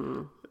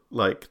 Mm-hmm.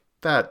 Like,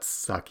 that's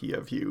sucky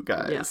of you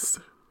guys.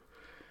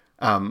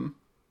 Yeah.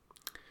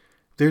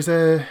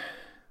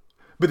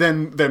 But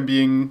then them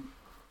being,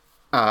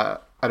 I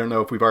don't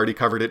know if we've already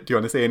covered it. Do you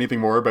want to say anything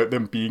more about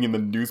them being in the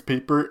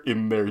newspaper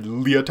in their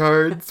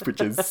leotards, which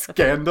is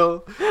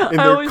scandal, in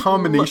their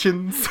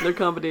combinations? Their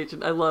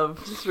combination. I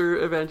love Sister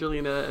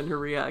Evangelina and her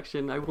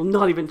reaction. I will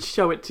not even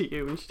show it to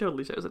you. And she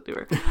totally shows it to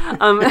her.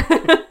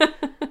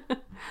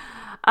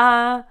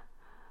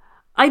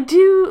 I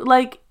do,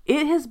 like,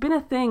 it has been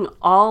a thing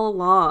all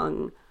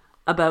along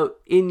about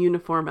in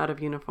uniform, out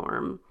of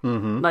uniform.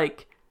 Mm-hmm.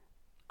 Like,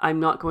 I'm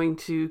not going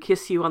to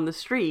kiss you on the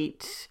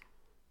street,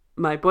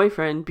 my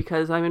boyfriend,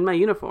 because I'm in my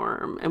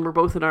uniform and we're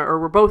both in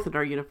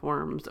our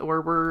uniforms,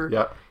 or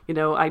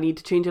I need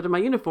to change out of my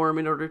uniform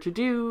in order to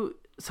do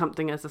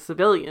something as a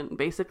civilian,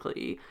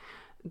 basically.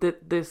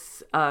 That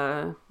this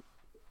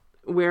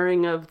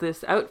wearing of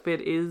this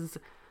outfit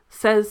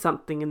says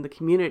something in the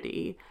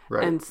community.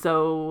 Right. And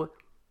so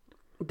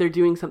they're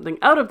doing something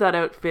out of that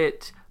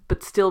outfit,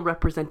 but still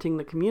representing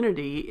the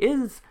community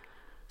is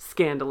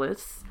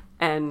scandalous,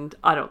 and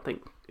I don't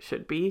think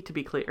should be, to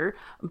be clear,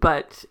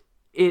 but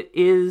it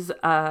is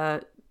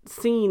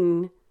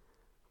seen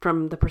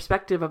from the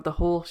perspective of the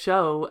whole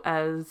show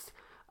as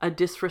a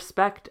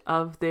disrespect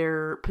of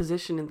their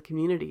position in the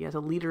community, as a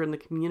leader in the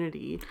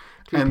community,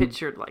 to be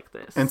pictured like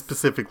this. And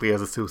specifically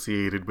as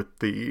associated with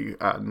the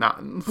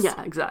nuns.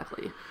 Yeah,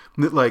 exactly.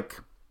 Like,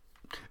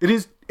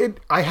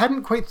 I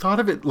hadn't quite thought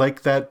of it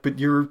like that, but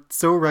you're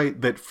so right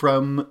that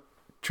from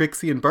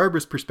Trixie and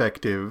Barbara's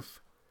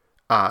perspective,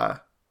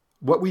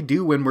 what we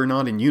do when we're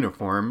not in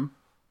uniform,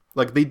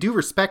 like, they do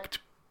respect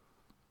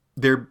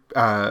their,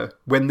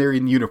 when they're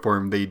in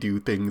uniform, they do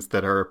things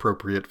that are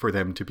appropriate for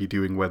them to be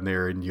doing when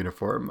they're in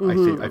uniform.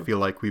 I feel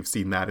like we've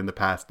seen that in the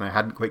past, and I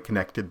hadn't quite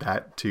connected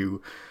that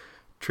to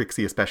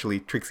Trixie,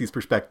 especially Trixie's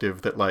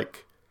perspective that,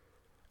 like,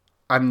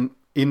 I'm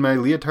in my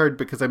leotard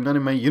because I'm not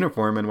in my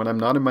uniform, and when I'm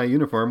not in my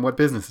uniform, what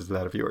business is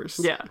that of yours?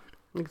 Yeah,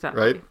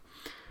 exactly. Right?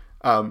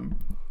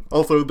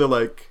 Also, the,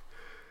 like,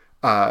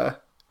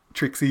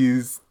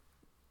 Trixie's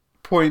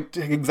point,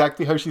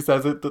 exactly how she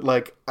says it, that,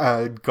 like,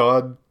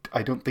 God,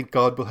 I don't think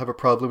God will have a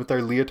problem with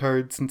our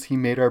leotard since he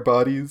made our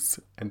bodies.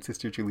 And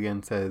Sister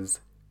Julienne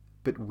says,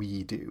 but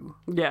we do.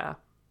 Yeah.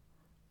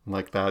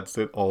 Like, that's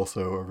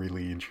also a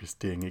really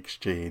interesting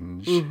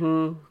exchange.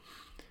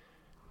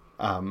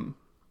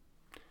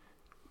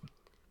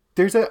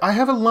 I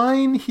have a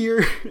line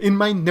here in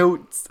my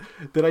notes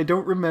that I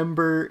don't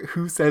remember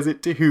who says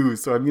it to who,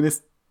 so I'm going to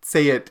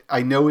say it.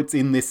 I know it's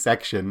in this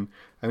section.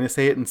 I'm going to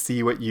say it and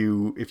see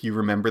if you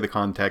remember the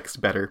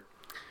context better.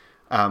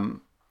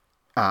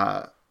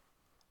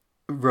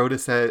 Rhoda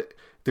said,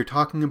 they're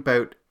talking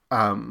about,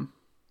 I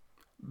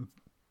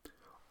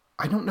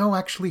don't know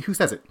actually who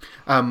says it.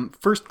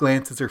 First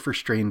glances are for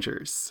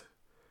strangers.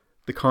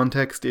 The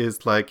context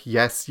is like,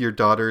 yes, your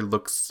daughter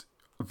looks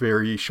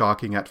very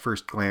shocking at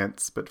first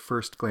glance, but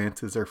first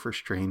glances are for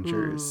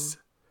strangers.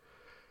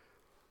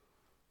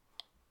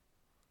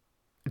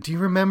 Do you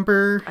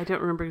remember? I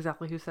don't remember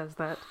exactly who says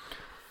that.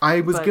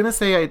 I was going to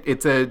say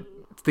it's a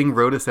thing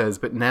Rhoda says,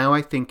 but now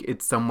I think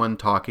it's someone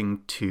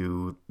talking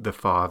to the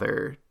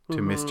father, to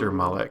Mr.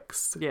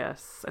 Mullix.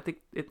 Yes, I think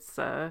it's,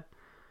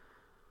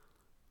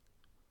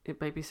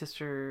 it might be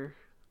Sister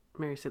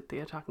Mary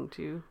Cynthia talking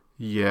to.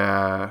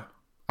 Yeah,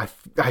 I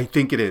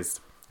think it is.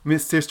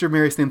 Miss Sister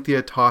Mary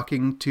Cynthia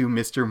talking to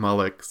Mr.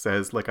 Mullix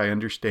says, like, I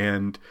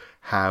understand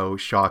how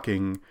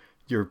shocking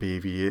your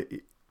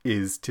baby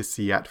is to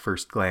see at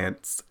first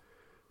glance,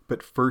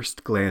 but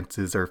first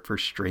glances are for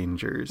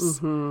strangers.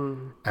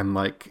 And,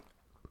 like,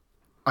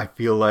 I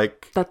feel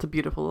like that's a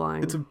beautiful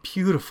line. It's a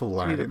beautiful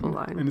line. Beautiful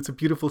line. And it's a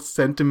beautiful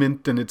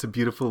sentiment, and it's a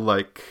beautiful,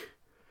 like,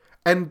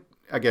 and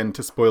again,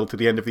 to spoil to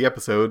the end of the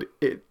episode,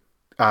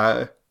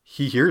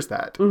 he hears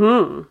that.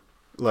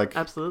 Like,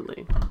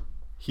 absolutely.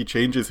 He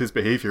changes his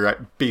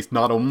behavior based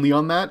not only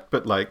on that,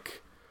 but,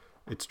 like,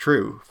 it's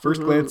true.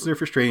 First glances are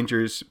for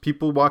strangers.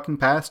 People walking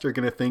past are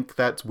going to think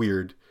that's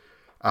weird,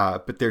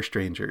 but they're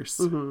strangers,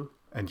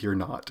 and you're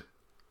not.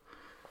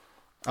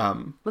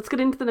 Let's get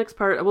into the next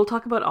part. We'll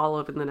talk about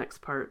Olive in the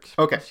next part.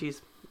 Okay.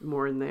 She's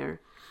more in there.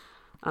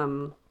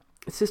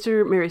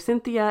 Sister Mary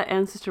Cynthia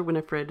and Sister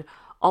Winifred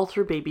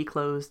alter baby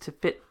clothes to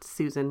fit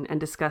Susan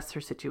and discuss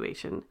her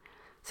situation.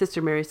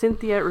 Sister Mary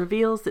Cynthia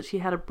reveals that she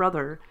had a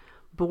brother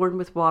born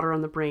with water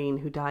on the brain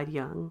who died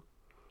young.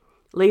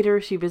 Later,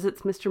 she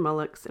visits Mr.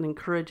 Mullix and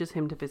encourages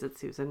him to visit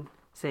Susan,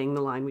 saying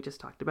the line we just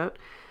talked about,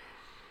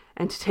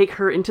 and to take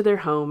her into their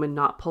home and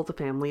not pull the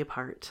family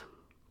apart.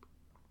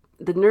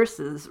 The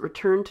nurses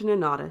return to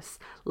Nonatus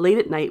late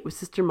at night with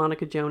Sister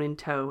Monica Joan in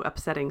tow,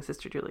 upsetting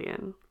Sister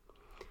Julienne.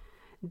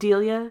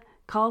 Delia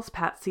calls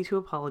Patsy to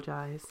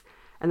apologize,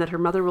 and that her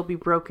mother will be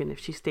broken if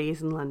she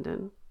stays in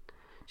London.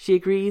 She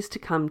agrees to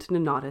come to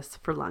Nonatus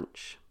for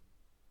lunch.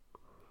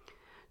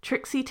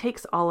 Trixie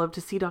takes Olive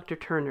to see Dr.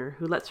 Turner,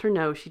 who lets her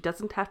know she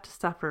doesn't have to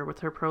suffer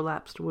with her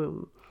prolapsed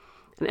womb,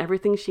 and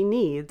everything she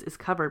needs is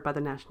covered by the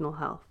National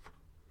Health.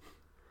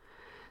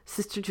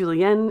 Sister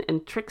Julienne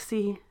and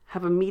Trixie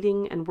have a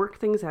meeting and work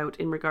things out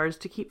in regards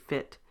to keep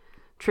fit,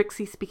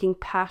 Trixie speaking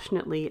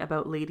passionately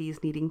about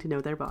ladies needing to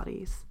know their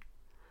bodies.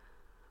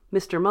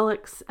 Mr.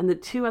 Mullix and the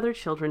two other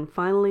children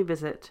finally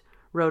visit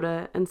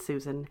Rhoda and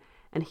Susan,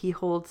 and he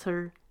holds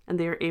her, and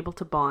they are able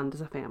to bond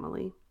as a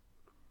family.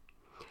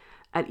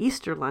 At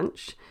Easter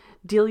lunch,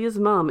 Delia's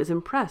mom is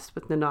impressed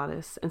with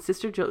Nonatus, and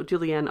Sister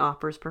Julienne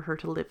offers for her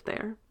to live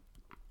there.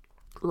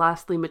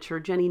 Lastly,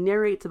 mature Jenny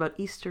narrates about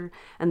Easter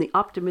and the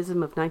optimism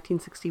of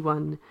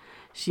 1961.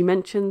 She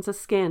mentions a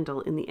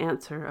scandal in the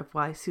answer of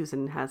why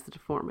Susan has the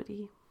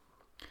deformity.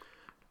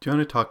 Do you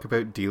want to talk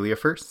about Delia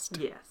first?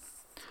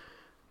 Yes.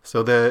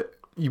 So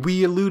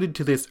we alluded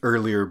to this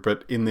earlier,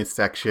 but in this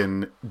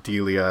section,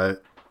 Delia,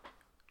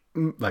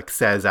 like,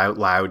 says out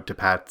loud to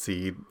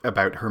Patsy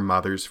about her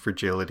mother's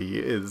fragility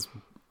is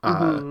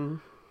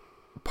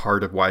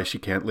part of why she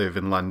can't live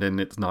in London.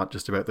 It's not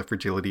just about the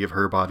fragility of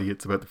her body,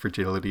 it's about the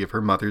fragility of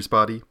her mother's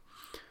body.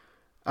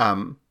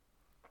 And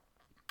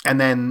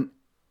then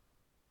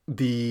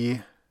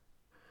I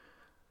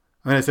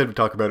said we'd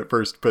talk about it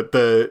first, but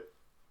the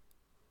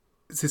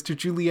Sister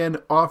Julienne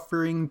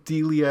offering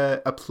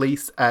Delia a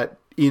place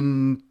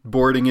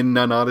boarding in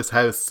Nonatus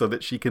house so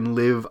that she can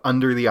live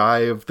under the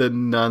eye of the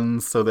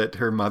nuns so that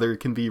her mother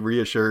can be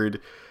reassured,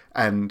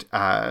 and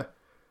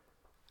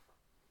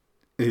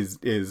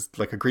is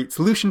like a great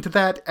solution to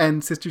that.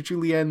 And Sister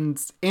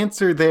Julienne's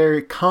answer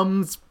there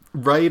comes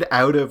right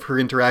out of her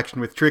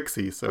interaction with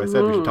Trixie. So I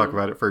said we should talk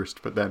about it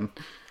first, but then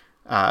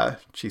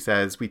she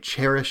says, "We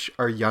cherish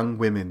our young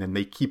women and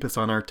they keep us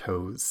on our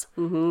toes.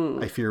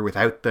 I fear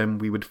without them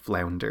we would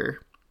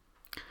flounder."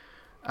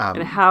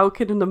 And how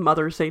can the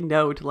mother say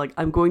no to, like,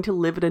 I'm going to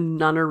live in a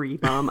nunnery,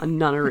 Mom, a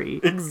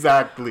nunnery.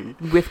 Exactly.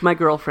 With my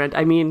girlfriend.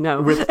 I mean,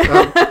 no.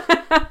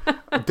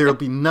 There'll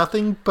be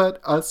nothing but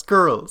us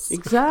girls.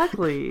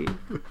 Exactly.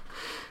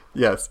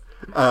 Yes.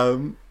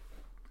 And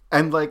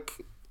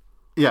like,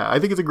 yeah, I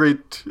think it's a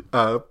great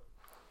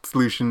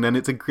solution, and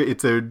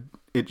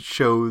it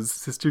shows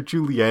Sister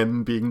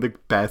Julienne being the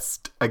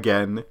best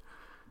again.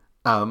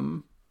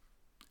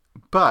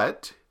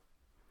 But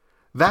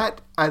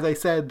that, as I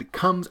said,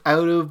 comes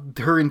out of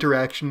her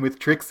interaction with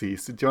Trixie.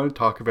 So do you want to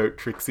talk about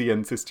Trixie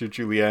and Sister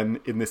Julienne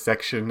in this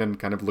section and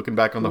kind of looking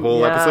back on the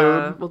whole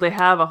episode? Well, they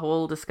have a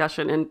whole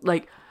discussion. And,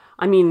 like,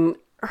 I mean,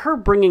 her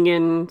bringing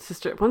in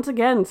Sister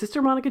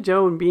Monica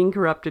Joan being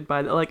corrupted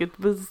by that. Like, it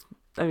was,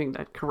 I mean,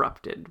 not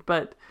corrupted,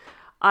 but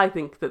I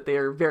think that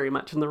they're very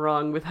much in the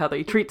wrong with how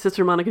they treat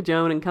Sister Monica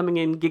Joan and coming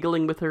in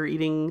giggling with her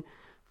eating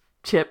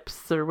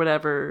chips or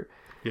whatever.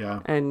 Yeah.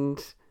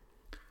 And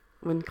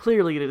when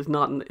clearly it is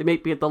not, it may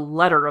be the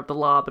letter of the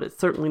law, but it's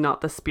certainly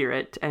not the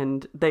spirit,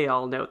 and they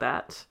all know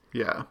that.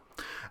 Yeah.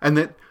 And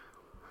that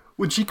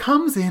when she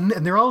comes in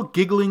and they're all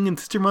giggling and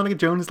Sister Monica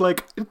Joan is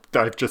like,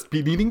 I've just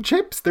been eating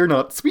chips. They're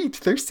not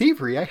sweet. They're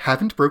savory. I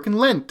haven't broken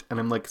Lent.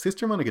 And I'm like,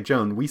 Sister Monica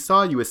Joan, we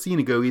saw you a scene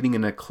ago eating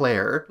an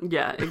eclair.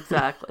 Yeah,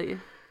 exactly.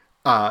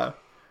 And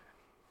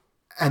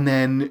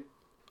then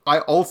I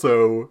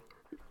also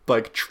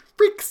like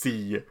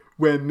Trixie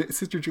when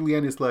Sister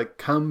Julienne is like,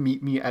 come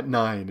meet me at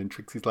 9. And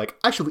Trixie's like,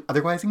 I shall be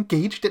otherwise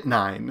engaged at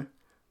 9.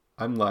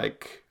 I'm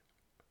like,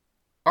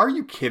 are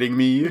you kidding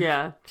me?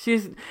 Yeah, she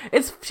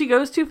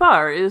goes too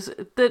far. Is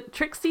that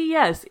Trixie,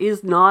 yes,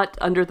 is not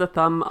under the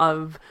thumb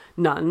of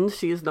nuns.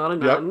 She is not a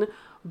nun. Yep.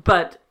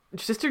 But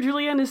Sister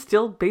Julienne is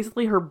still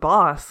basically her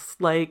boss.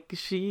 Like,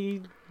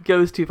 she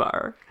goes too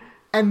far.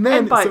 And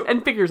then...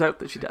 and figures out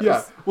that she does.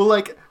 Yeah, well,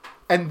 like,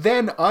 and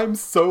then I'm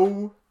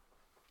so,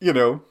 you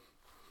know...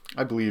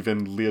 I believe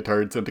in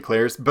leotards and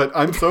eclairs, but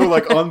I'm so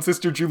like on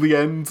Sister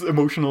Julienne's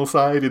emotional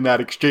side in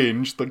that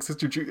exchange. Like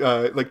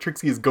like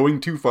Trixie is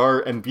going too far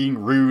and being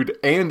rude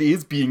and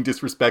is being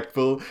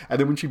disrespectful. And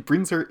then when she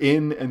brings her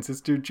in and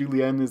Sister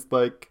Julienne is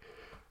like,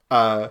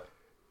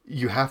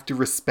 you have to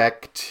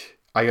respect,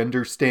 I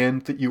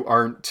understand that you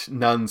aren't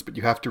nuns, but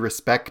you have to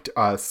respect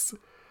us.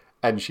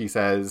 And she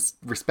says,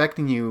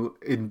 respecting you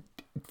and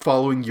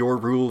following your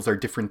rules are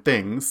different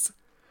things.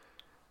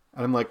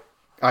 And I'm like,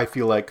 I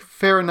feel like,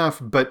 fair enough,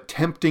 but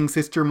tempting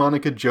Sister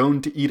Monica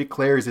Joan to eat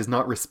eclairs is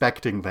not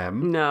respecting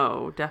them.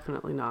 No,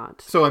 definitely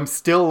not. So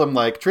I'm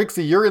like,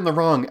 Trixie, you're in the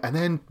wrong. And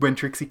then when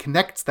Trixie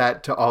connects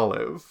that to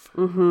Olive,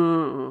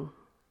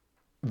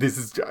 this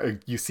is,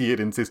 you see it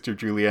in Sister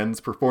Julienne's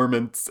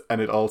performance,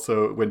 and it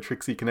also, when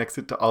Trixie connects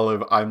it to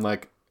Olive, I'm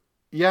like,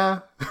 yeah,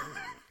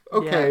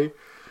 okay. Yeah.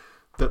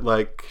 That,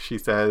 like, she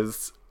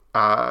says...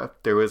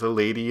 there was a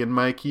lady in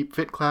my Keep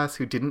Fit class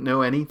who didn't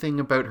know anything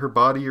about her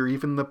body or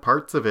even the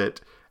parts of it.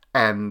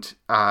 And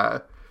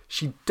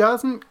she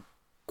doesn't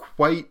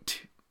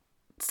quite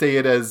say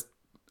it as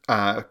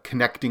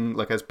connecting,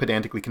 like as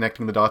pedantically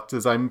connecting the dots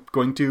as I'm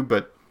going to,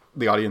 but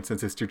the audience and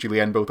Sister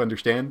Julienne both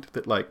understand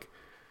that, like,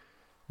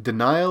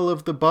 denial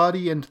of the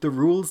body and the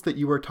rules that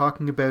you are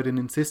talking about and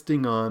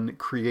insisting on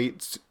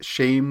creates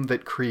shame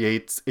that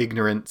creates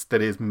ignorance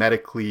that is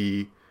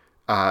medically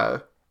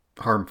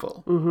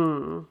harmful.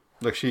 Mm-hmm.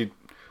 Like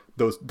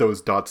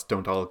those dots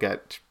don't all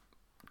get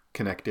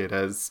connected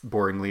as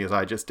boringly as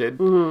I just did.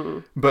 Mm-hmm.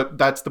 But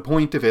that's the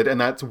point of it, and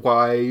that's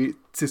why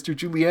Sister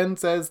Julienne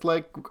says,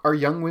 like, our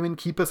young women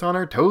keep us on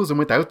our toes, and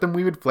without them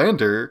we would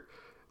flounder.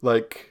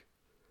 Like,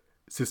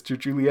 Sister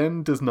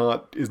Julienne is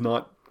not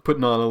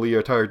putting on a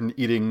leotard and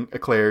eating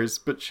eclairs,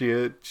 but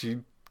she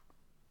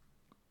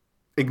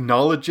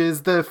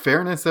acknowledges the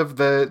fairness of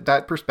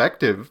that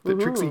perspective, that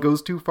Trixie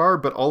goes too far,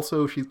 but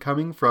also she's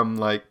coming from,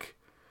 like,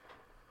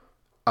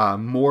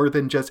 more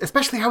than just,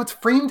 especially how it's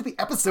framed the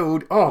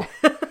episode. Oh,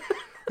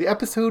 the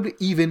episode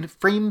even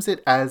frames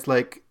it as,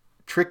 like,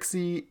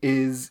 Trixie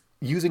is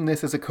using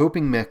this as a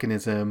coping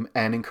mechanism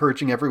and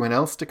encouraging everyone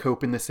else to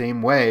cope in the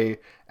same way.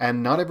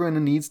 And not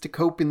everyone needs to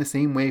cope in the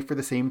same way for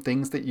the same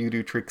things that you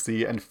do,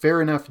 Trixie. And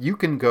fair enough, you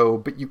can go,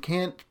 but you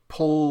can't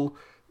pull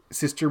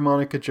Sister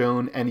Monica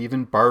Joan and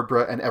even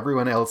Barbara and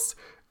everyone else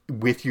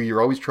with you.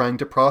 You're always trying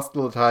to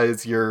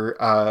proselytize your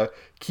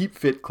Keep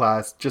Fit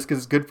class. Just because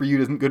it's good for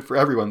you isn't good for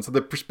everyone. So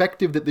the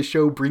perspective that the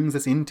show brings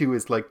us into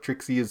is, like,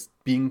 Trixie is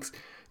being,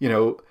 you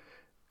know,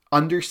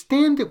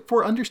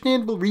 for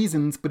understandable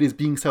reasons, but is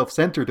being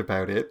self-centered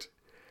about it.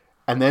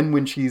 And then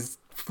when she's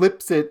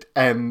flips it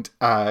and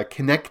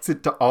connects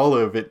it to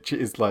Olive, it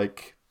is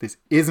like, this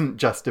isn't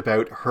just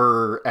about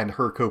her and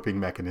her coping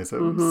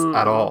mechanisms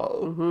at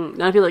all. Mm-hmm.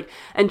 And I feel like,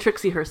 and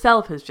Trixie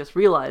herself has just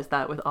realized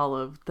that with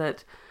Olive,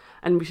 that,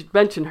 and we should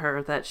mention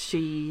her, that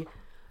she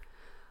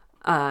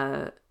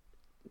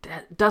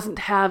doesn't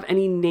have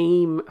any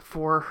name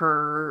for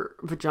her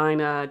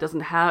vagina,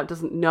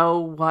 doesn't know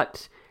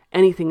what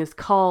anything is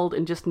called,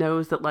 and just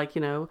knows that, like,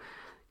 you know,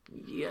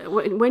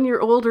 when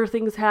you're older,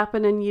 things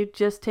happen and you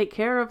just take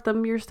care of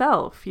them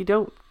yourself. You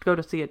don't go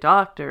to see a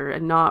doctor,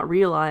 and not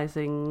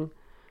realizing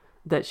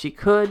that she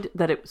could,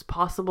 that it was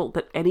possible,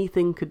 that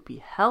anything could be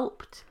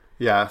helped.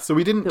 Yeah, so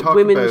we didn't that talk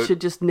women about...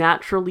 should just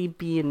naturally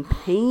be in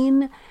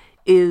pain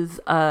is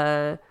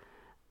a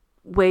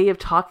way of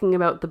talking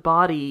about the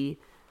body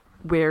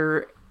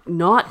where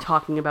not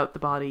talking about the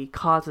body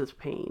causes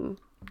pain.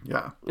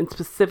 Yeah. And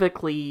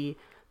specifically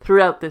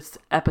throughout this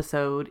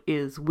episode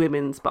is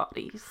women's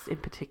bodies in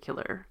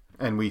particular.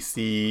 And we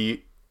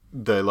see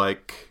the,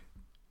 like,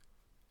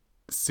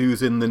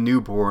 Susan the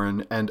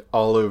newborn and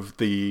all of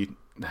the,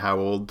 how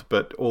old,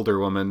 but older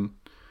woman,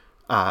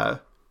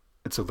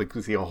 and so like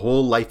we see a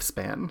whole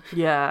lifespan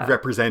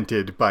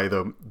represented by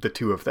the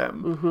two of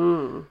them.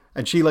 Mm-hmm.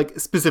 And she, like,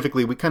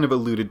 specifically, we kind of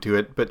alluded to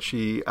it, but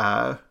she,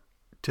 to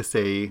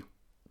say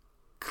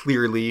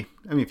clearly,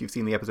 I mean, if you've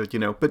seen the episode, you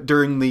know, but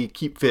during the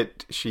Keep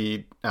Fit,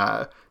 she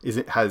is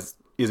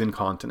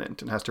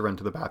incontinent and has to run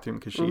to the bathroom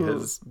because she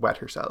has wet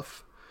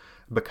herself.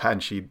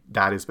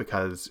 That is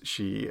because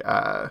she,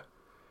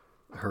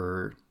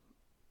 her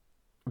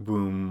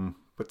womb,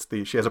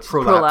 she has a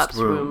prolapsed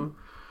womb.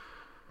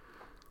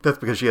 That's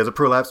because she has a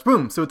prolapsed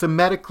womb. So it's a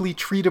medically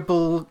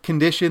treatable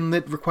condition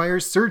that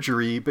requires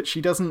surgery, but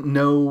she doesn't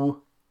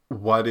know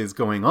what is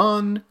going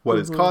on, what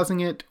is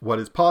causing it, what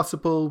is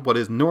possible, what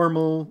is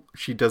normal.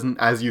 She doesn't,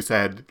 as you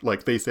said,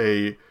 like, they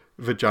say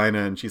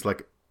vagina and she's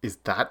like, is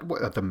that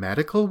the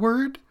medical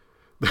word?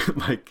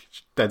 Like,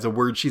 that's a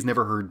word she's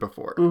never heard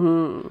before.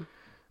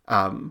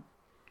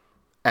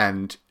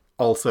 And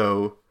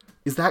also,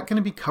 is that going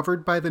to be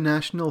covered by the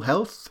National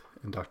Health?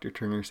 And Dr.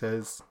 Turner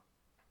says,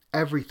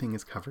 everything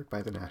is covered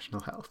by the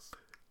National Health.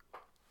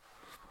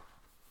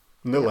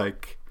 And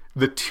like,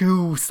 the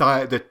two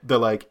sides, the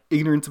like,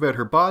 ignorance about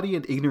her body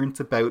and ignorance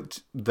about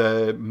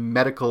the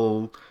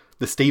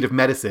state of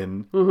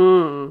medicine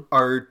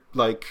are,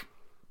 like,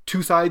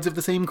 two sides of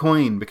the same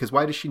coin. Because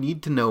why does she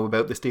need to know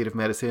about the state of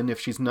medicine if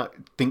she's not,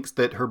 thinks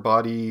that her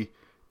body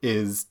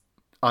is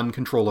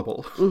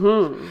uncontrollable?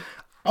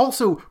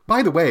 Also,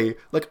 by the way,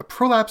 like, a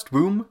prolapsed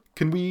womb,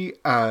 can we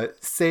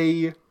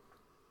say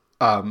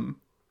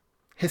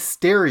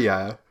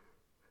hysteria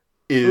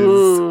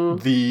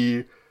is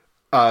the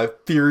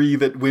theory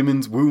that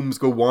women's wombs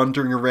go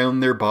wandering around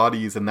their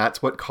bodies and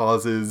that's what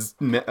causes,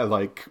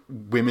 like,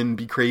 women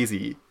be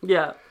crazy.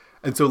 Yeah.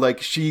 And so, like,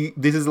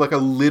 this is like a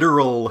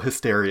literal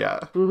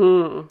hysteria.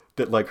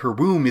 That, like, her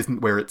womb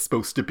isn't where it's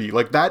supposed to be.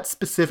 Like, that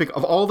specific,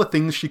 of all the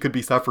things she could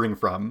be suffering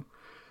from,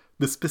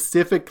 the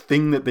specific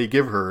thing that they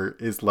give her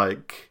is,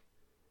 like,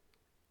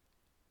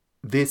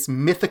 this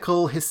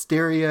mythical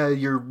hysteria,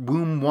 your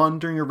womb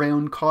wandering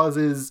around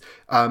causes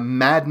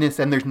madness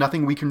and there's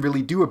nothing we can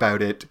really do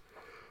about it,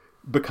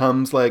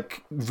 becomes,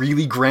 like,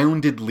 really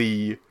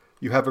groundedly,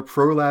 you have a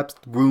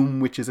prolapsed womb,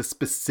 which is a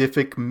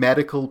specific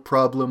medical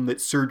problem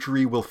that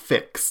surgery will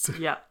fix.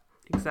 Yeah,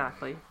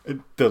 exactly.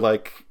 The,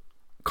 like,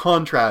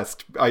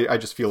 contrast, I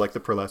just feel like the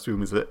prolapsed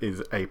womb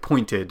is a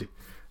pointed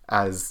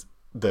as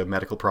the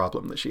medical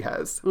problem that she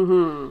has.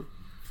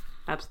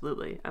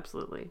 Absolutely,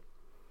 absolutely.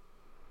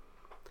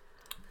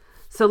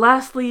 So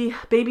lastly,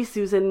 baby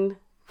Susan,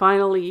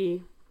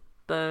 finally,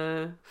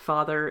 the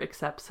father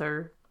accepts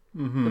her.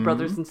 The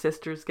brothers and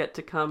sisters get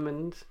to come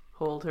and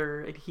hold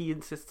her, and he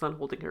insists on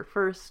holding her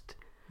first.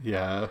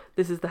 Yeah.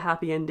 This is the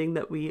happy ending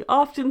that we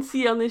often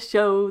see on this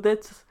show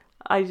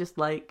I just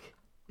like.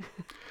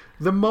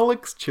 The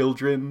Mullock's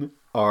children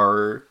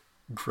are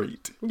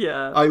great.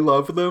 Yeah. I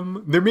love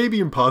them. They're maybe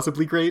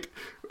impossibly great,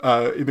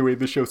 in the way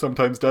the show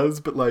sometimes does,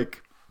 but,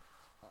 like,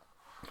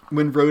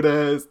 when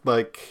Rhoda is,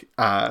 like,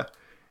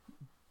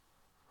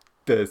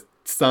 the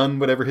son,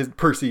 whatever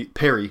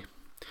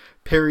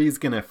Perry's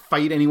gonna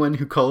fight anyone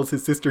who calls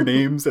his sister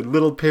names, and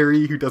little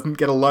Perry, who doesn't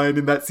get a line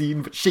in that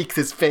scene but shakes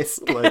his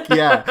fist like,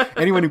 yeah,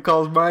 anyone who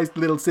calls my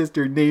little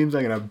sister names,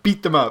 I'm gonna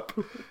beat them up.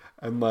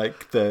 And,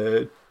 like,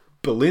 the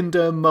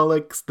Belinda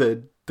Mullocks,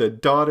 the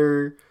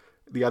daughter,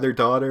 the other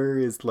daughter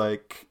is,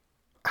 like,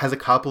 has a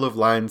couple of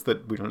lines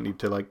that we don't need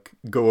to, like,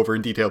 go over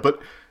in detail,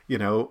 but, you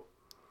know,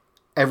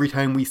 every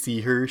time we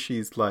see her,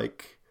 she's,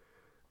 like,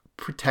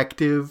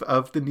 protective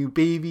of the new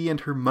baby and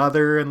her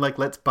mother, and, like,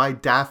 let's buy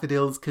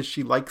daffodils because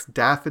she likes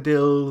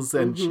daffodils,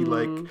 and she,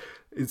 like,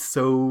 is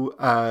so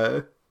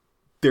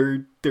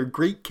they're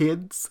great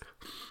kids,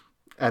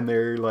 and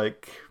they're,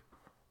 like,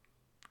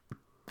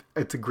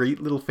 it's a great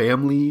little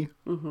family.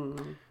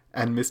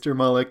 And Mr.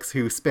 Mullocks,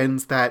 who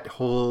spends that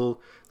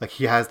whole, like,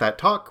 he has that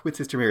talk with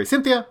Sister Mary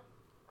Cynthia,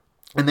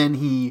 and then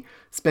he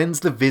spends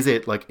the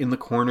visit, like, in the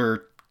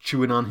corner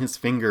chewing on his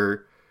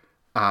finger,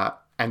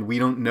 and we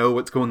don't know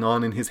what's going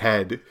on in his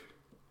head.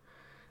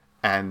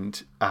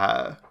 And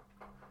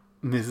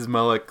Mrs.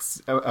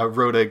 Mullocks,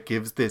 Rhoda,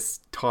 gives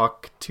this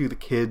talk to the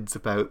kids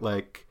about,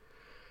 like,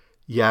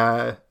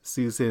 yeah,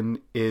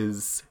 Susan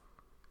is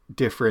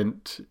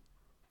different,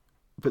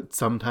 but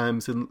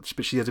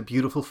but she has a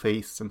beautiful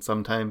face, and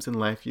sometimes in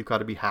life you've got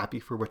to be happy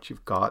for what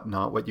you've got,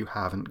 not what you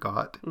haven't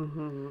got.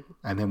 And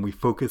then we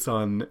focus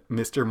on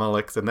Mr.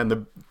 Mullocks, and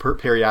then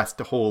Perry asks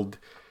to hold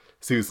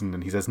Susan,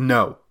 and he says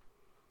no.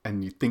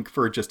 And you think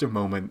for just a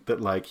moment that,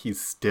 like, he's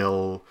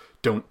still,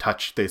 don't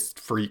touch this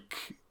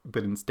freak.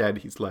 But instead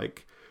he's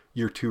like,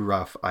 you're too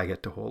rough, I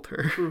get to hold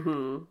her.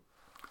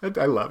 Mm-hmm.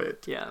 I love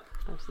it. Yeah,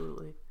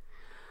 absolutely.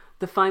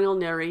 The final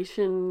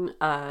narration,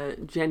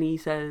 Jenny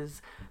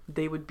says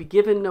they would be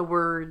given a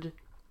word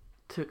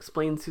to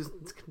explain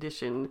Susan's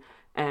condition,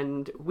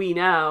 and we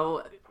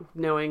now,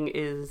 knowing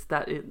is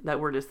that that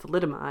word is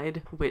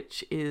thalidomide,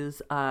 which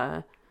is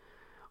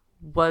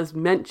was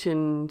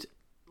mentioned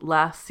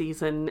last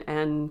season,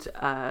 and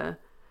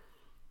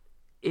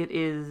it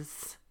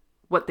is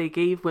what they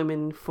gave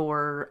women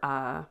for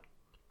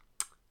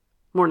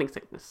morning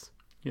sickness.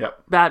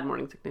 Yep. Bad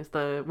morning sickness.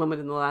 The woman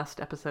in the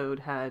last episode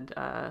had,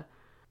 I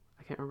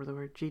can't remember the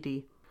word,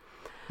 GD.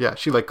 Yeah,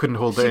 she like couldn't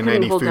hold in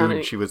any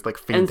food. She was like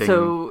fainting. And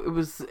so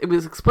it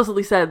was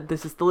explicitly said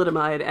this is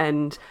thalidomide,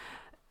 and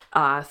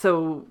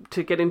so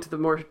to get into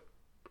the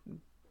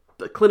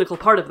clinical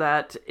part of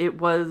that, it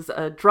was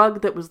a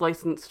drug that was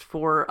licensed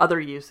for other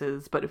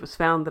uses, but it was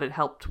found that it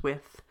helped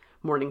with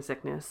morning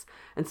sickness.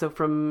 And so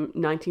from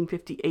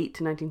 1958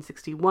 to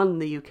 1961 in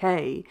the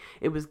UK,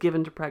 it was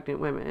given to pregnant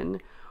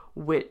women,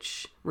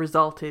 which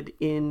resulted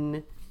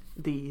in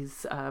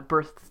these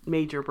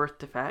major birth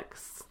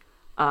defects.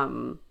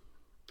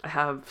 I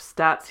have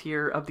stats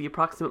here of the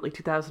approximately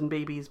 2,000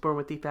 babies born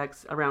with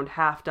defects. Around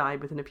half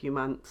died within a few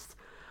months,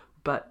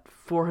 but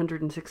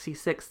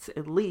 466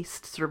 at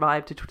least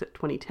survived to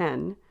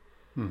 2010.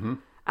 Mm-hmm.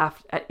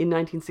 In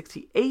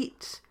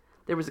 1968,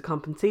 there was a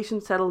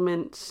compensation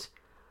settlement,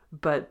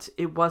 but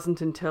it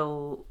wasn't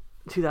until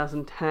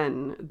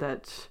 2010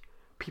 that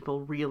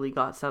people really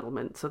got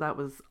settlement. So that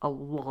was a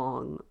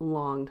long,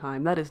 long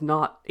time. That is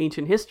not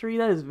ancient history.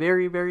 That is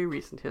very, very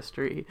recent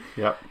history.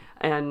 Yep.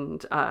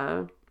 And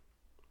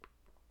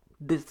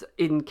this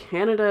in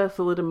Canada,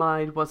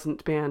 thalidomide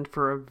wasn't banned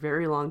for a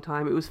very long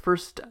time. It was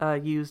first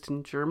used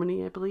in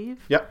Germany, I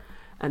believe. Yep.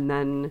 And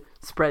then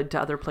spread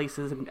to other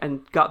places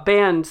and got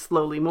banned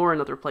slowly more in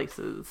other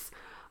places.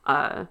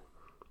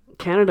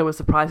 Canada was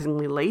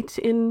surprisingly late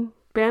in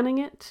banning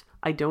it.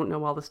 I don't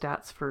know all the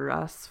stats for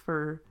us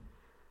for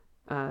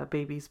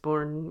babies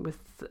born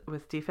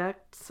with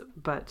defects,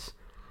 but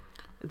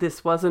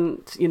this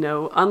wasn't,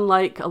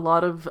 unlike a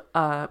lot of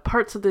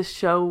parts of this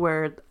show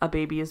where a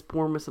baby is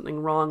born with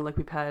something wrong, like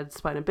we've had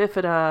spina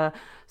bifida,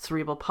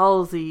 cerebral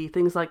palsy,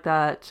 things like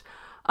that,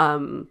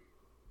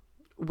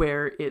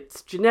 where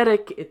it's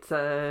genetic, it's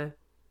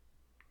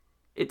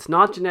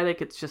not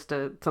genetic, it's just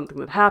something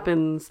that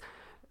happens.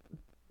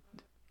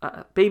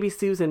 Baby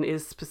Susan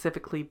is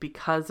specifically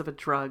because of a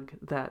drug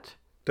that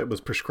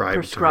was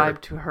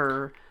prescribed to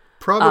her.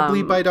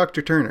 Probably by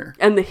Dr. Turner.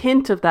 And the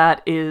hint of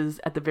that is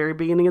at the very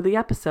beginning of the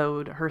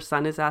episode, her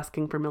son is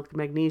asking for milk and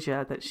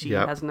magnesia, that she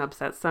has an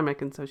upset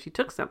stomach. And so she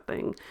took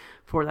something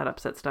for that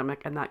upset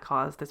stomach, and that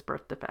caused this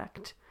birth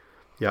defect.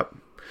 Yep.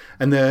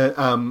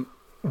 And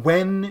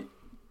when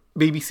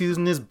baby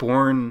Susan is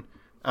born,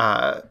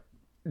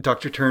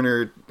 Dr.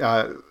 Turner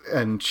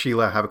and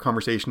Sheila have a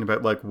conversation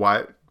about like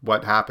what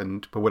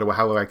happened, but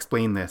how do I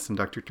explain this? And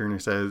Dr. Turner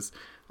says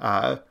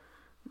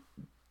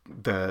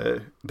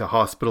the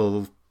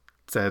hospital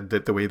said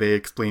that the way they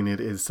explain it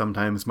is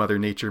sometimes Mother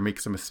Nature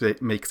makes a mistake.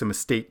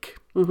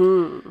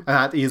 Mm-hmm. And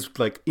that is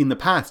like in the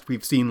past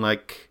we've seen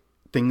like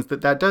things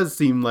that does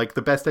seem like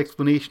the best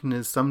explanation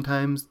is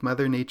sometimes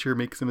Mother Nature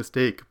makes a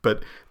mistake,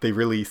 but they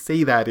really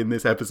say that in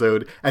this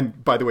episode.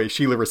 And by the way,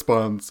 Sheila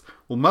responds,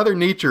 well, Mother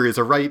Nature is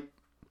a right.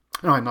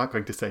 No, I'm not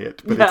going to say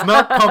it, but it's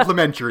not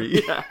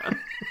complimentary.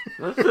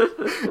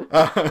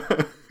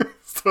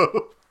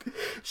 So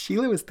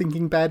Sheila was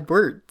thinking bad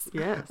words.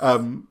 Yes.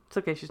 It's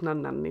okay. She's not a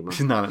nun anymore.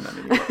 She's not a nun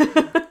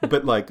anymore.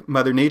 But like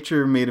Mother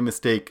Nature made a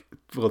mistake.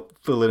 Well,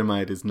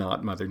 thalidomide is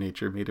not Mother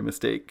Nature made a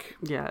mistake.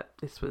 Yeah,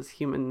 this was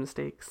human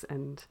mistakes.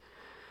 And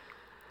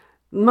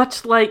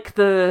much like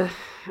the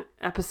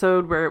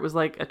episode where it was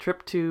like a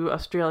trip to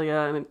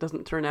Australia and it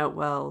doesn't turn out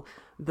well,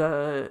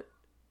 the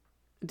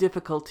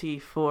difficulty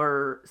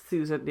for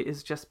Susan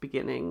is just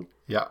beginning.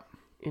 Yeah.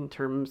 In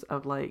terms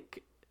of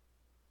like,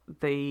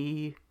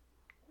 they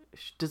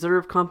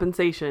deserve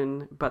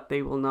compensation, but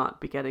they will not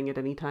be getting it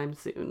anytime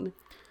soon.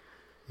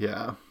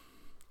 Yeah.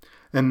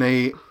 And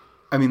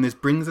this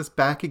brings us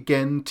back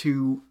again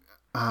to,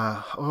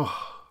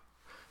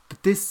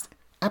 this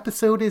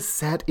episode is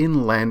set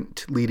in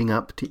Lent leading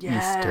up to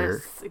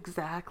Easter. Yes,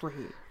 exactly.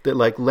 That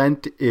like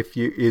Lent,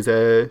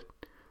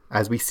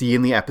 as we see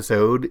in the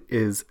episode,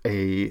 is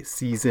a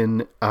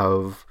season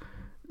of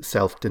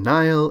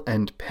self-denial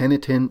and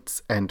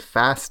penitence and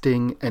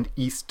fasting, and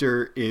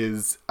Easter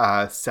is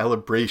a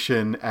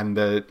celebration, and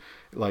the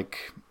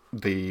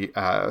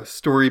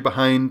story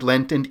behind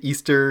Lent and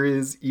Easter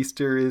is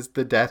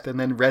the death and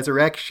then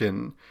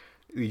resurrection.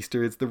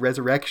 Easter is the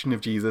resurrection of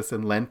Jesus,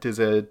 and Lent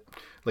is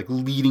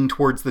leading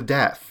towards the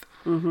death.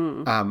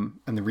 Mm-hmm.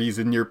 And the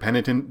reason you're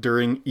penitent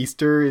during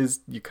Easter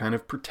is you kind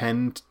of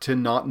pretend to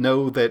not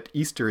know that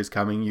Easter is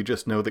coming. You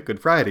just know that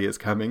Good Friday is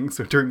coming.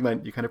 So during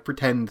Lent, you kind of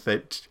pretend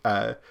that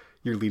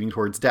you're leading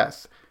towards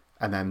death.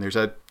 And then there's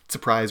a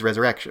surprise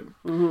resurrection.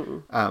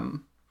 Mm-hmm.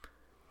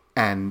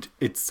 And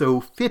it's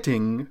so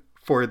fitting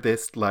for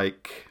this,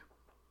 like,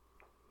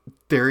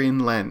 they're in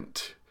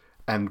Lent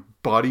and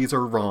bodies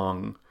are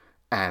wrong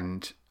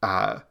and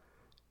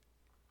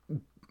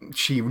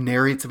she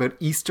narrates about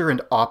Easter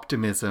and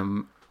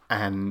optimism,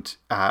 and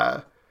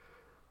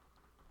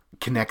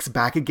connects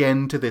back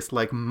again to this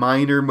like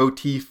minor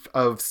motif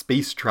of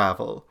space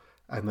travel,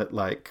 and that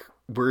like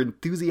we're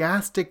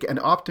enthusiastic and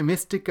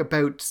optimistic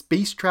about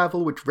space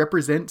travel, which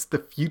represents the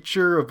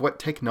future of what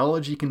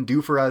technology can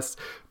do for us,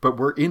 but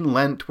we're in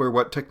Lent, where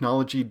what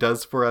technology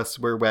does for us,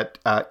 where what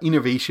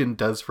innovation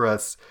does for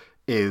us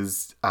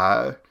is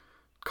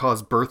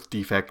cause birth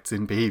defects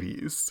in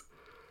babies.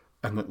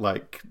 And that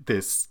like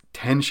this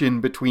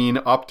tension between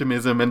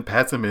optimism and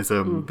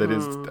pessimism that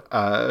is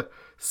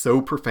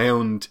so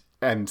profound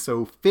and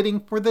so fitting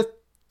for the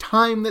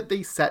time that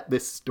they set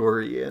this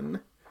story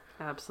in.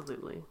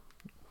 Absolutely.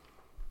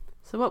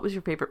 So what was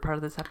your favorite part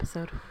of this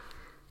episode?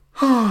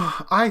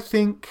 I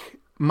think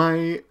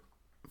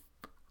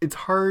it's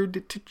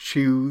hard to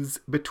choose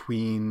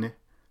between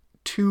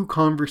two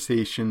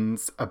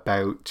conversations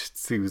about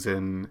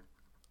Susan,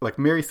 like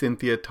Mary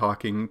Cynthia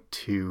talking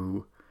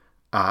to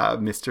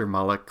Mr.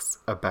 Mullocks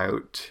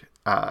about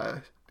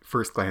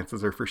first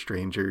glances are for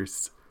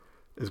strangers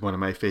is one of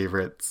my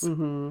favorites.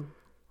 Mm-hmm.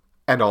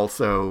 And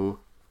also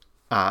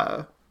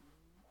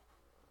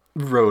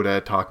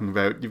Rhoda talking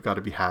about you've got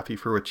to be happy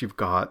for what you've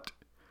got.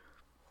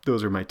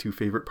 Those are my two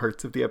favorite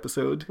parts of the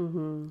episode.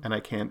 Mm-hmm. And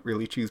I can't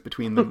really choose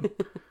between them.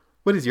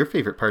 What is your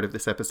favorite part of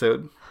this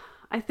episode?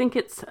 I think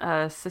it's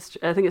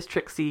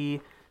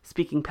Trixie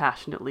speaking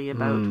passionately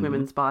about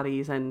women's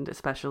bodies, and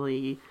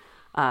especially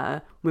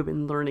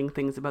women learning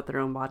things about their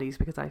own bodies,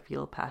 because I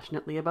feel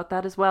passionately about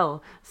that as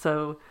well.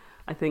 So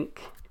I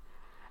think,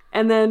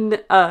 and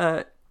then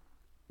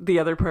the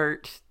other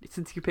part,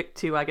 since you picked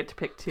two, I get to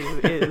pick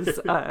two, is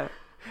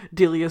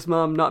Delia's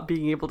mom not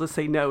being able to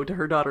say no to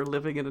her daughter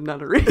living in a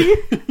nunnery.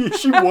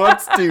 She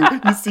wants to.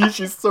 You see,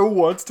 she so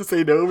wants to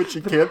say no, but she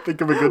can't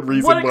think of a good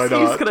reason why not. What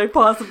excuse could I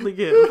possibly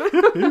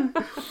give?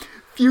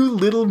 Few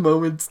little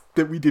moments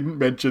that we didn't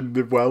mention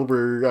while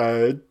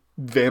we're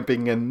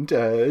vamping and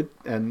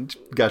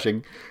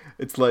gushing.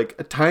 It's like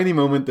a tiny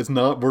moment that's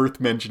not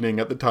worth mentioning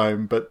at the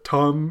time, but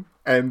Tom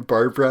and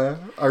Barbara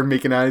are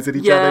making eyes at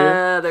each other.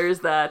 Yeah,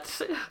 there's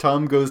that.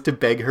 Tom goes to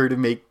beg her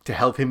to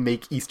help him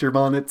make Easter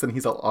bonnets, and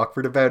he's all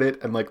awkward about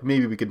it. And like,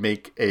 maybe we could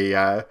make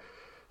a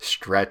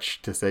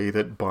stretch to say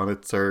that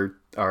bonnets are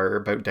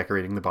about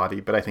decorating the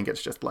body, but I think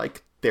it's just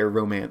like their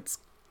romance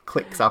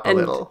clicks up a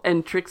little.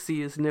 And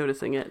Trixie is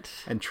noticing it.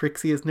 And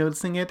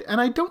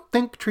I don't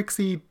think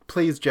Trixie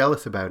plays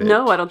jealous about it.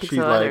 No, I don't think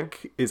so either.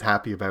 She like is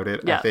happy about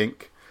it, yeah. I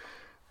think.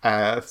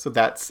 So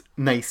that's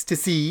nice to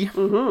see.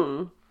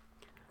 Mm-hmm.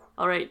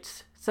 All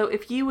right. So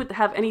if you would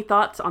have any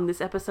thoughts on this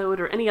episode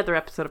or any other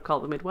episode of Call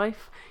the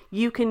Midwife,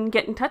 you can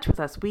get in touch with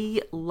us.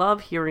 We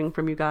love hearing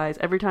from you guys.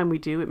 Every time we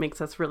do, it makes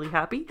us really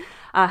happy.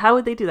 How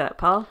would they do that,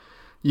 Paul?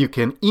 You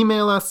can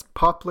email us,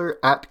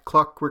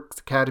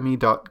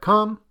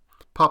 poplar@clockworksacademy.com.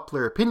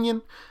 Poplar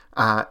opinion.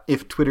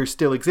 If Twitter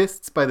still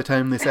exists by the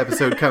time this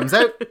episode comes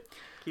out.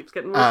 Keeps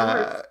getting worse and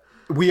worse.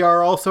 We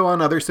are also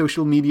on other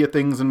social media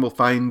things, and we'll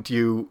find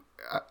you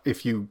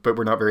but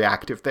we're not very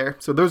active there.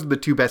 So those are the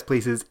two best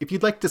places. If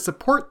you'd like to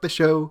support the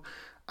show,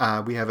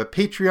 we have a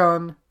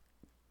Patreon,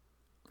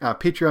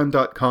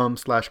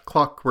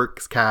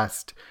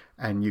 patreon.com/clockworkscast,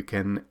 and you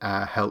can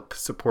help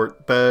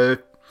support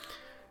the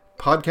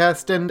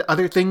podcast and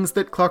other things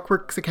that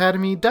Clockworks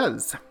Academy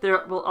does.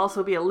 There will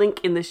also be a link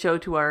in the show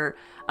to our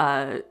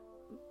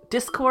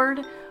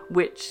Discord,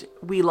 which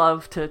we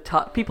love to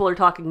talk. People are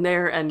talking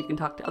there, and you can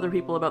talk to other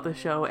people about the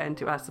show and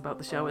to us about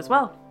the show as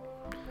well.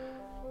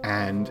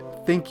 And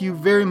thank you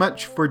very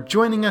much for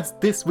joining us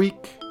this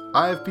week.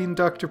 I've been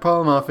Dr.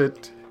 Paul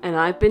Moffat. And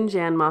I've been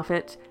Jan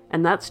Moffat,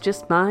 and that's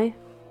just my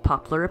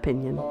Poplar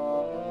opinion.